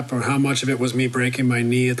step, or how much of it was me breaking my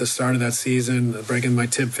knee at the start of that season, breaking my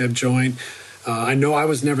tib-fib joint. I know I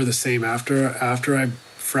was never the same after I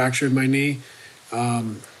fractured my knee.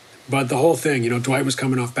 But the whole thing, you know, Dwight was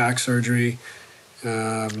coming off back surgery.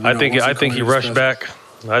 I think he rushed back.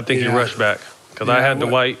 I think he rushed back because I had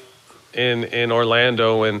Dwight in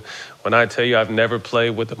Orlando, and when I tell you I've never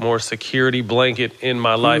played with a more security blanket in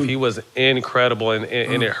my life, he was incredible, and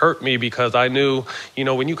it hurt me because I knew, you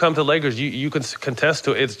know, when you come to Lakers, you can contest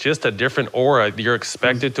to it. It's just a different aura. You're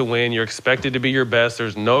expected to win. You're expected to be your best.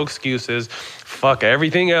 There's no excuses. Fuck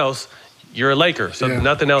everything else. You're a Laker, so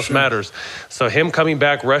nothing else matters. So him coming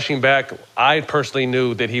back, rushing back, I personally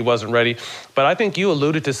knew that he wasn't ready. But I think you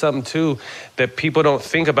alluded to something, too, that people don't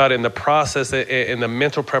think about in the process, in the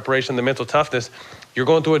mental preparation, the mental toughness. You're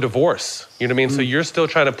going through a divorce, you know what I mean? So you're still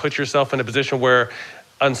trying to put yourself in a position where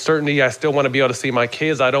uncertainty, I still want to be able to see my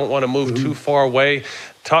kids. I don't want to move too far away.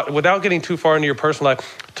 Without getting too far into your personal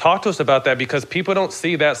life, talk to us about that, because people don't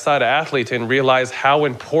see that side of athletes and realize how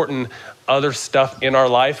important other stuff in our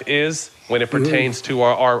life is when it pertains to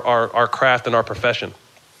our craft and our profession.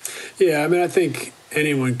 Yeah, I mean, I think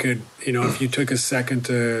anyone could, you know, if you took a second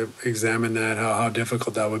to examine that, how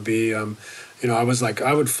difficult that would be. You know,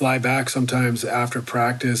 I would fly back sometimes after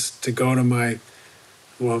practice to go to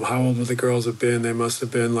how old would the girls have been? They must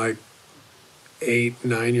have been like 8,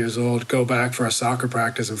 9 years old. Go back for a soccer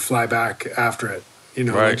practice and fly back after it. You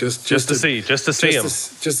know, right. like just to see them. Just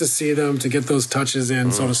to see them, to get those touches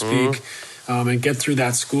in, so to speak, and get through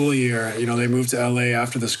that school year. You know, they moved to LA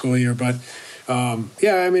after the school year, but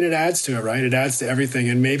yeah, I mean, it adds to it, right? It adds to everything.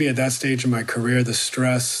 And maybe at that stage of my career, the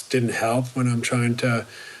stress didn't help when I'm trying to,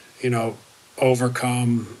 you know,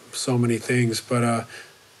 overcome so many things. But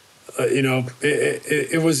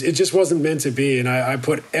it just wasn't meant to be. And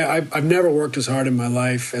I've never worked as hard in my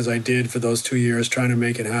life as I did for those 2 years, trying to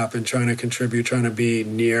make it happen, trying to contribute, trying to be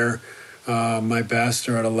near my best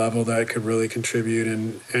or at a level that could really contribute.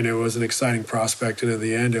 And it was an exciting prospect. And at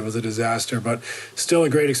the end, it was a disaster, but still a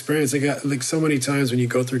great experience. Like so many times when you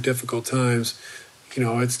go through difficult times,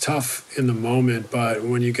 it's tough in the moment, but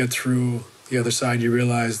when you get through the other side, you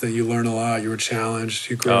realize that you learn a lot. You were challenged.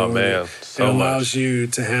 You grow. Oh man, it allows you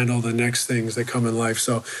to handle the next things that come in life.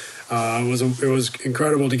 So it was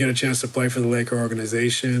incredible to get a chance to play for the Laker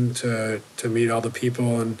organization, to meet all the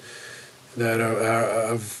people and that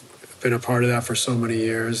have been a part of that for so many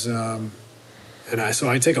years. So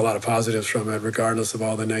I take a lot of positives from it, regardless of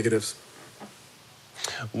all the negatives.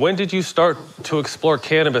 When did you start to explore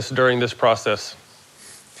cannabis during this process?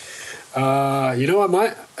 You know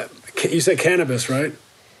what, you said cannabis, right?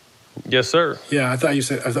 Yes, sir. Yeah, I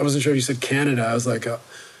wasn't sure if you said Canada. I was like, no,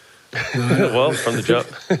 well, from the jump.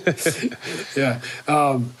 Yeah.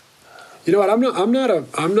 You know what?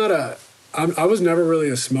 I was never really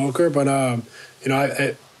a smoker, but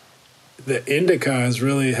the indica has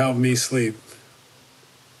really helped me sleep.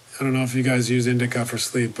 I don't know if you guys use indica for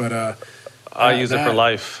sleep, but I use it for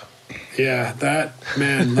life. Yeah, that,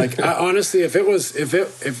 man, like honestly, I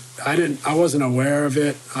wasn't aware of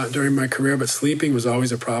it during my career, but sleeping was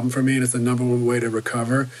always a problem for me, and it's the number one way to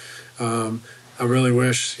recover. I really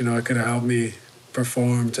wish, it could have helped me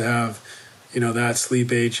perform, to have, that sleep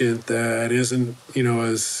agent that isn't,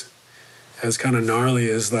 as kind of gnarly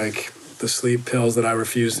as like the sleep pills that I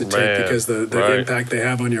refuse to take because the impact they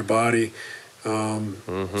have on your body.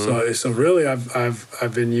 So really,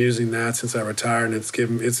 I've been using that since I retired,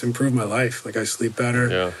 and it's improved my life. Like I sleep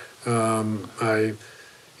better. Yeah. I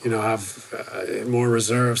have more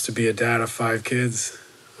reserves to be a dad of 5 kids,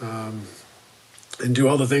 and do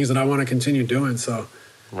all the things that I want to continue doing. So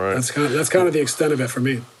that's kind of the extent of it for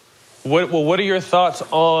me. What are your thoughts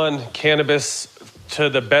on cannabis to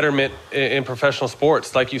the betterment in professional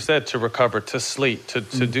sports, like you said, to recover, to sleep, to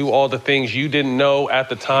do all the things you didn't know at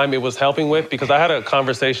the time it was helping with? Because I had a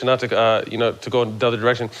conversation, not to to go in the other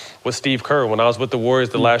direction, with Steve Kerr when I was with the Warriors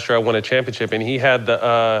the last year I won a championship, and he had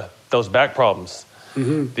those back problems,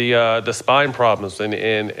 the spine problems,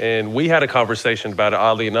 and we had a conversation about it.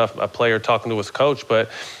 Oddly enough, a player talking to his coach, but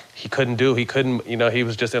he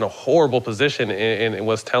was just in a horrible position, and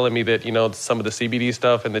was telling me that, some of the CBD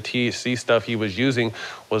stuff and the THC stuff he was using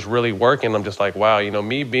was really working. I'm just like, wow,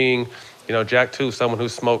 me being, Jack too, someone who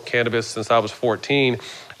smoked cannabis since I was 14,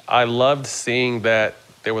 I loved seeing that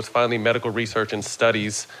there was finally medical research and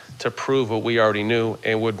studies to prove what we already knew,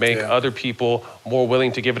 and would make other people more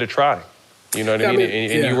willing to give it a try. You know what I mean?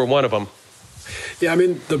 And you were one of them. Yeah, I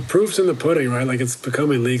mean, the proof's in the pudding, right? Like, it's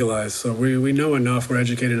becoming legalized. So we know enough, we're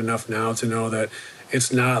educated enough now to know that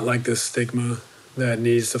it's not like this stigma that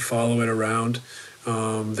needs to follow it around.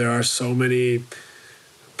 There are so many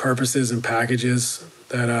purposes and packages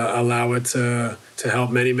that allow it to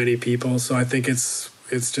help many, many people. So I think it's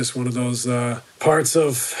just one of those parts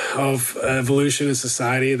of evolution in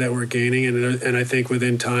society that we're gaining, and I think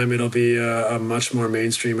within time it'll be a much more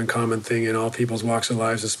mainstream and common thing in all people's walks of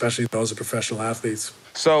lives, especially those of professional athletes.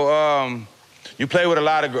 So you play with a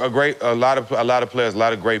lot of players, a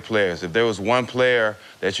lot of great players. If there was one player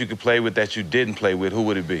that you could play with that you didn't play with, who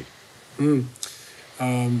would it be?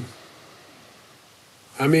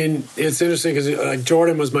 I mean, it's interesting because like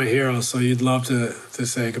Jordan was my hero, so you'd love to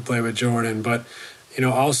say I could play with Jordan, but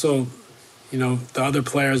also, the other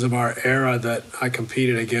players of our era that I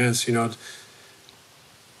competed against,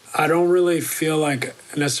 I don't really feel like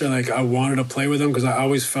necessarily like I wanted to play with them, because I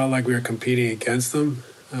always felt like we were competing against them.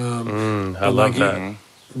 I love that.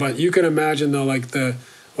 But you can imagine though, like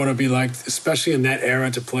what it'd be like, especially in that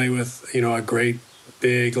era, to play with, a great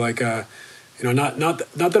big, like not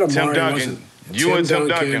that Amari wasn't. Tim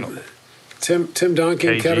Duncan. Tim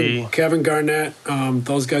Duncan, KG. Kevin Garnett,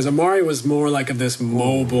 those guys. Amari was more like of this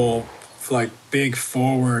mobile, like big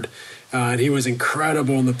forward, and he was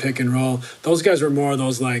incredible in the pick and roll. Those guys were more of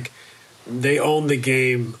those, like, they owned the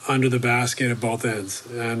game under the basket at both ends,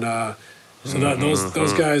 and so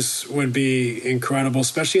those guys would be incredible,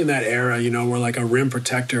 especially in that era, where like a rim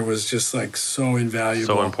protector was just like so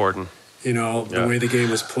invaluable, so important. The way the game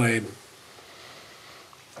was played.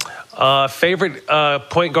 Favorite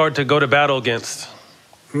point guard to go to battle against?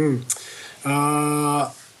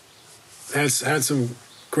 Had some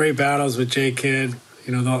great battles with J. Kidd.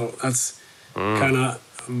 That's kind of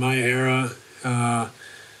my era.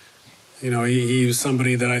 He was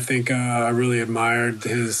somebody that I think I really admired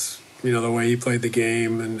his, the way he played the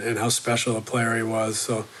game and how special a player he was.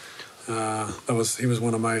 So he was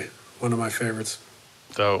one of my favorites.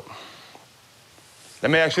 Dope.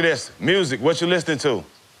 Let me ask you this: music. What you listening to?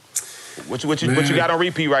 What you got on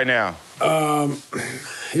repeat right now?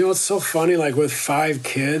 You know, it's so funny. Like with 5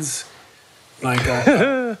 kids, like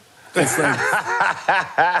it's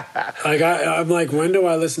like I'm like, when do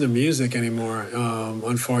I listen to music anymore?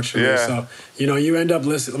 Unfortunately, Yeah. so you know, you end up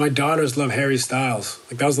listening. My daughters love Harry Styles.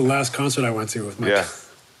 Like that was the last concert I went to with my. Yeah.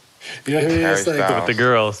 You know what I mean? It's like With the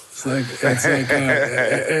girls.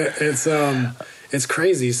 It's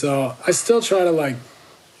crazy. So I still try to like,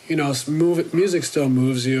 you know, music still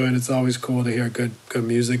moves you, and it's always cool to hear good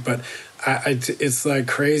music. But it's like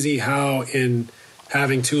crazy how in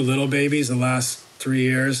having 2 little babies the last 3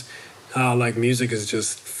 years, how like music is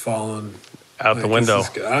just fallen out the window.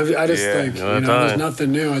 I just like, you know, there's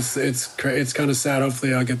nothing new. It's kind of sad.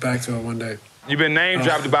 Hopefully, I'll get back to it one day. You've been name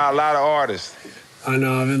dropped by a lot of artists. I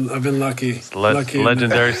know. I've been lucky.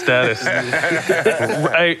 Legendary status.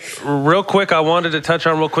 Hey, real quick, I wanted to touch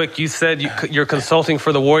on real quick. You said you're consulting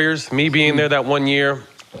for the Warriors. Me being there that 1 year,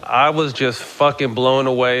 I was just fucking blown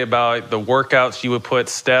away about the workouts you would put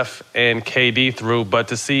Steph and KD through. But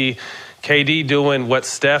to see KD doing what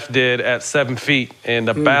Steph did at 7 feet and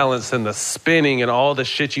the balance and the spinning and all the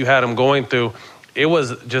shit you had him going through, it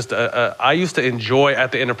was just I used to enjoy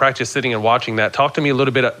at the end of practice sitting and watching that. Talk to me a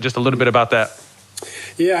little bit about that.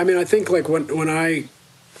 Yeah, I mean, I think like when I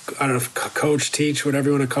don't know, coach, teach,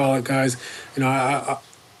 whatever you want to call it, guys, you know, I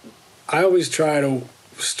always try to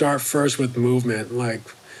start first with movement, like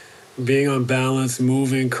being on balance,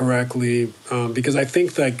 moving correctly, because I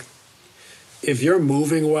think like if you're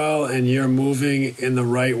moving well and you're moving in the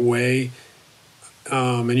right way,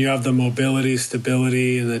 and you have the mobility,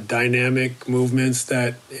 stability, and the dynamic movements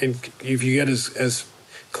that, and if you get as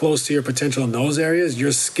close to your potential in those areas,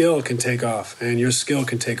 your skill can take off and your skill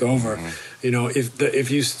can take over. Mm-hmm. You know, if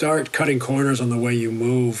you start cutting corners on the way you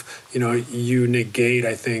move, you know, you negate,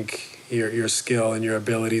 I think, your skill and your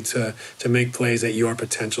ability to make plays at your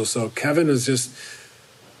potential. So Kevin is just,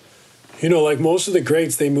 you know, like most of the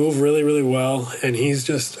greats, they move really, really well, and he's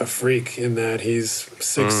just a freak in that he's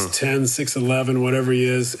 6'10", 6'11", whatever he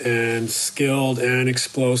is, and skilled and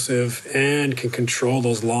explosive and can control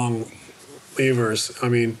those long levers. I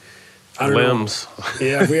mean, I don't limbs. know.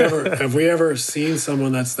 Yeah, have we ever seen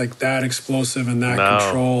someone that's like that explosive and that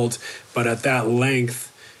controlled, but at that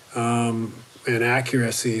length and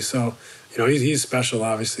accuracy? So, you know, he's special,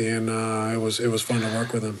 obviously, and it was fun to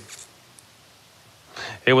work with him.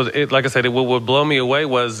 Like I said, what would blow me away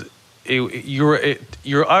was you're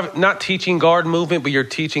not teaching guard movement, but you're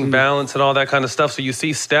teaching balance and all that kind of stuff. So you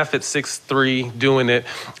see Steph at 6'3" doing it,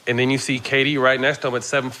 and then you see KD right next to him at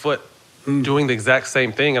 7 foot. Doing the exact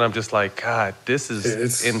same thing, and I'm just like, God, this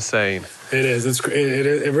is insane. It is.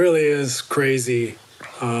 It really is crazy.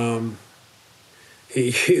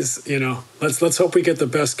 He's, you know, let's hope we get the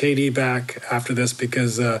best KD back after this,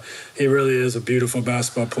 because he really is a beautiful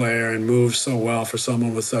basketball player and moves so well for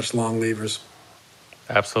someone with such long levers.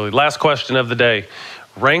 Absolutely. Last question of the day: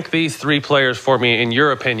 rank these 3 players for me in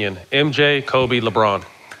your opinion. MJ, Kobe, LeBron.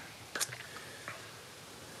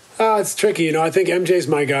 It's tricky, you know. I think MJ's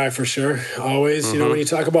my guy for sure, always. Mm-hmm. You know, when you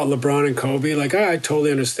talk about LeBron and Kobe, like I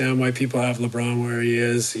totally understand why people have LeBron where he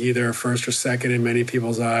is, either first or second in many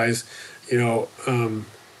people's eyes. You know, when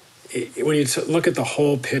you look at the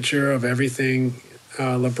whole picture of everything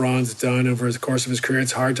LeBron's done over the course of his career,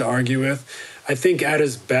 it's hard to argue with. I think at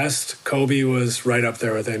his best, Kobe was right up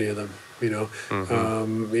there with any of them. You know,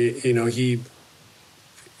 you know,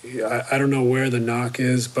 I don't know where the knock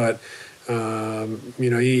is, but. You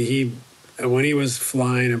know, he when he was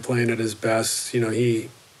flying and playing at his best, you know, he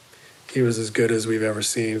was as good as we've ever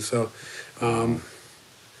seen. So, I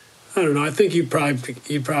don't know. I think you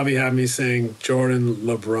probably have me saying Jordan,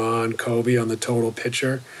 LeBron, Kobe on the total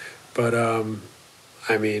picture, but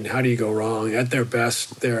I mean, how do you go wrong? At their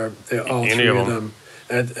best, they're all three of them.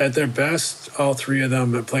 At their best, all 3 of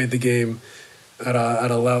them have played the game at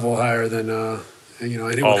a level higher than you know,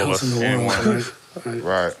 anyone else in the world. Right?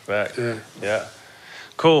 Right. Back. Yeah.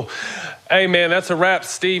 Cool. Hey, man, that's a wrap.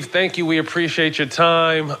 Steve, thank you. We appreciate your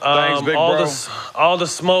time. Thanks, big bro. All the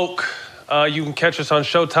smoke. You can catch us on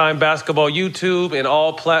Showtime Basketball YouTube and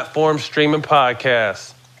all platforms streaming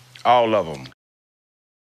podcasts. All of them.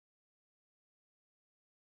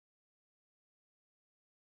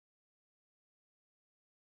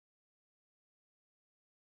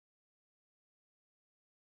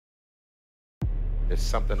 There's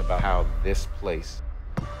something about how this place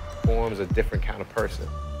forms a different kind of person.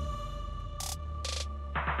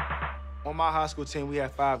 On my high school team, we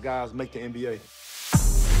had 5 guys make the NBA.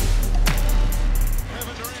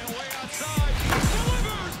 Kevin Durant way outside.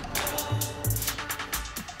 Delivers.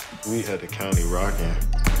 We had the county rocking.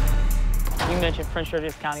 You mentioned Prince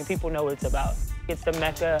George's County. People know what it's about. It's the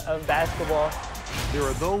mecca of basketball. There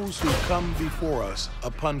are those who come before us,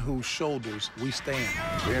 upon whose shoulders we stand.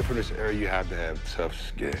 Being from this area, you have to have tough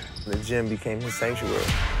skin. The gym became his sanctuary.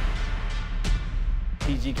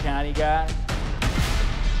 PG County guy,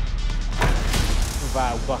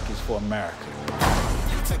 provide buckets for America.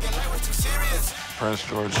 Prince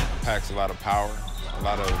George Packs a lot of power, a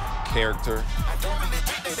lot of character.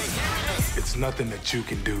 It's nothing that you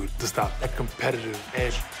can do to stop that competitive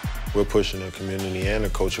edge. We're pushing the community and the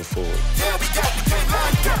culture forward.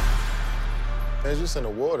 It's just in the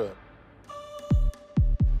water.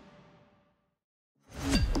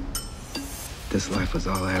 This life was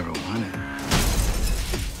all I ever wanted.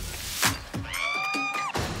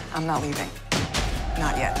 I'm not leaving.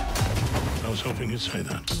 Not yet. I was hoping you'd say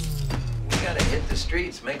that. We gotta hit the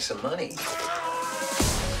streets, make some money.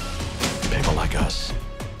 People like us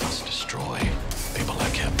must destroy people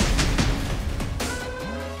like him.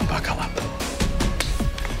 Buckle up.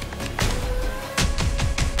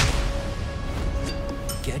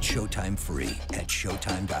 Get Showtime free at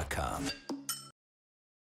SHOWTIME.com.